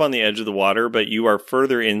 You're up on the edge of the water, but you are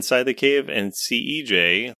further inside the cave, and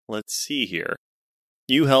CEJ, let's see here.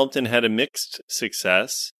 You helped and had a mixed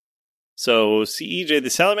success. So CEJ, the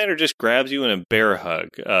salamander just grabs you in a bear hug,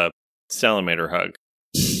 salamander hug.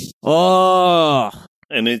 Oh!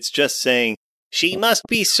 And it's just saying, "She must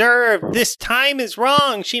be served! This time is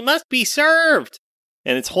wrong! She must be served!"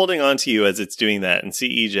 And it's holding on to you as it's doing that. And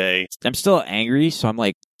CEJ... I'm still angry, so I'm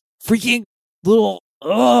like, freaking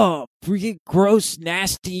gross,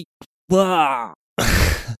 nasty,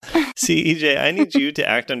 CEJ, I need you to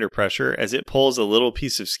act under pressure as it pulls a little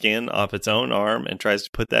piece of skin off its own arm and tries to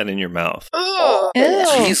put that in your mouth. Oh,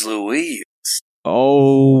 jeez Louise.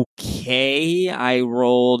 Okay, I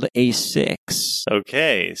rolled a 6.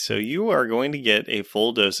 Okay, so you are going to get a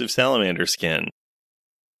full dose of salamander skin.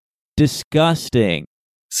 Disgusting.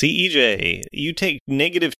 CEJ, you take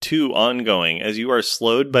 -2 ongoing as you are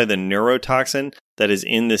slowed by the neurotoxin that is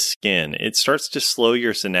in the skin. It starts to slow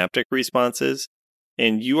your synaptic responses,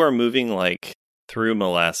 and you are moving like through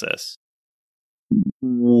molasses.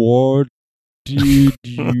 What did you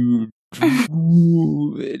do?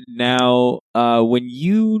 Now, when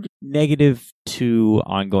you -2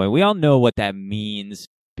 ongoing, we all know what that means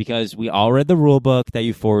because we all read the rule book that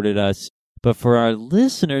you forwarded us. But for our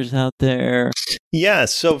listeners out there... Yeah,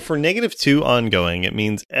 so for -2 ongoing, it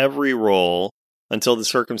means every roll, until the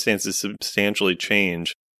circumstances substantially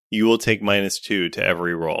change, you will take -2 to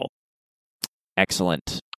every roll.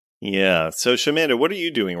 Excellent. Yeah. So, Shamanda, what are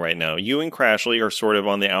you doing right now? You and Crashly are sort of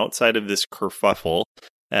on the outside of this kerfuffle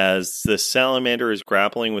as the salamander is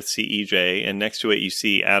grappling with CEJ, and next to it you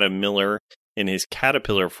see Adam Miller in his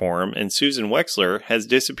caterpillar form, and Susan Wexler has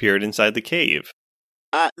disappeared inside the cave.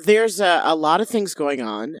 There's a lot of things going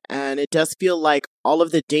on, and it does feel like all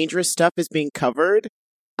of the dangerous stuff is being covered.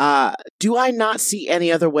 Do I not see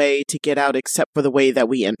any other way to get out except for the way that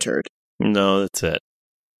we entered? No, that's it.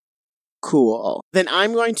 Cool. Then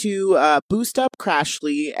I'm going to boost up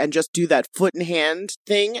Crashly and just do that foot and hand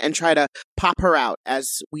thing and try to pop her out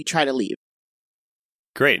as we try to leave.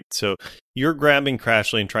 Great. So you're grabbing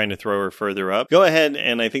Crashly and trying to throw her further up. Go ahead,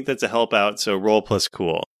 and I think that's a help out, so roll plus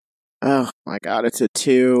cool. Oh my god, it's a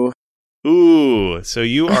 2. Ooh, so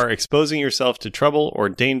you are exposing yourself to trouble or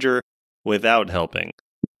danger without helping.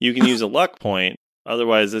 You can use a luck point,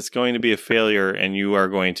 otherwise it's going to be a failure and you are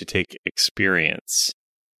going to take experience.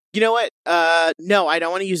 You know what? No, I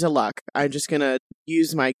don't want to use a luck. I'm just going to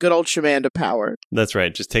use my good old Shamanda power. That's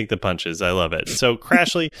right. Just take the punches. I love it. So,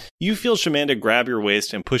 Crashly, you feel Shamanda grab your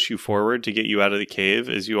waist and push you forward to get you out of the cave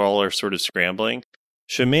as you all are sort of scrambling.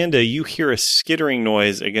 Shamanda, you hear a skittering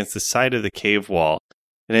noise against the side of the cave wall.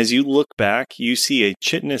 And as you look back, you see a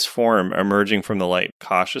chitinous form emerging from the light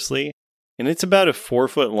cautiously. And it's about a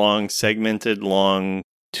 4-foot-long, segmented-long,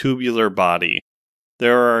 tubular body.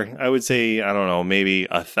 There are, I would say, I don't know, maybe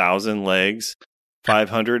 1,000 legs,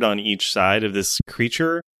 500 on each side of this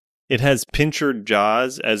creature. It has pincered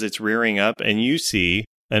jaws as it's rearing up, and you see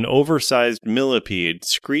an oversized millipede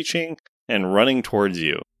screeching and running towards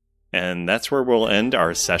you. And that's where we'll end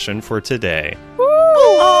our session for today.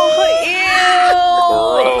 Oh,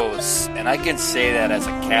 ew! Gross. And I can say that as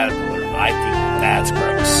a caterpillar. I think that's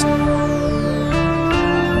gross.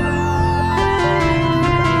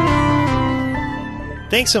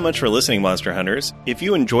 Thanks so much for listening, Monster Hunters. If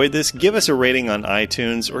you enjoyed this, give us a rating on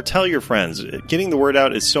iTunes or tell your friends. Getting the word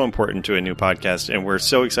out is so important to a new podcast, and we're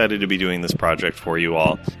so excited to be doing this project for you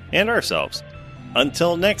all and ourselves.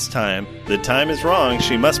 Until next time, the time is wrong.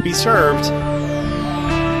 She must be served.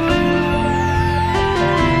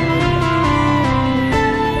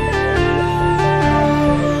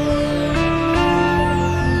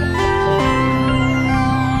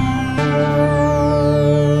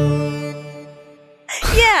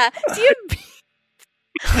 Yeah. Do you?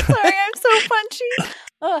 Sorry, I'm so punchy.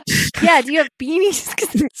 Yeah. Do you have beanies?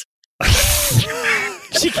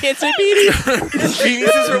 She can't say beanie. Beanies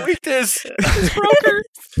is her weakness. It's broker.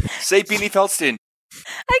 Say Beanie Feldstein.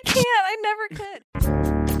 I can't. I never could.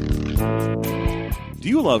 Do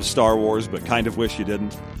you love Star Wars but kind of wish you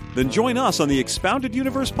didn't? Then join us on the Expounded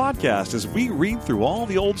Universe podcast as we read through all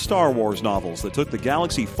the old Star Wars novels that took the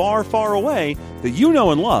galaxy far, far away that you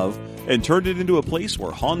know and love and turned it into a place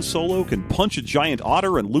where Han Solo can punch a giant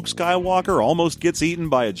otter and Luke Skywalker almost gets eaten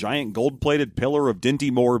by a giant gold-plated pillar of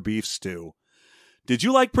Dinty Moore beef stew. Did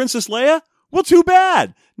you like Princess Leia? Well, too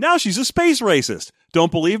bad! Now she's a space racist.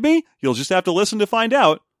 Don't believe me? You'll just have to listen to find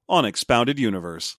out on Expounded Universe.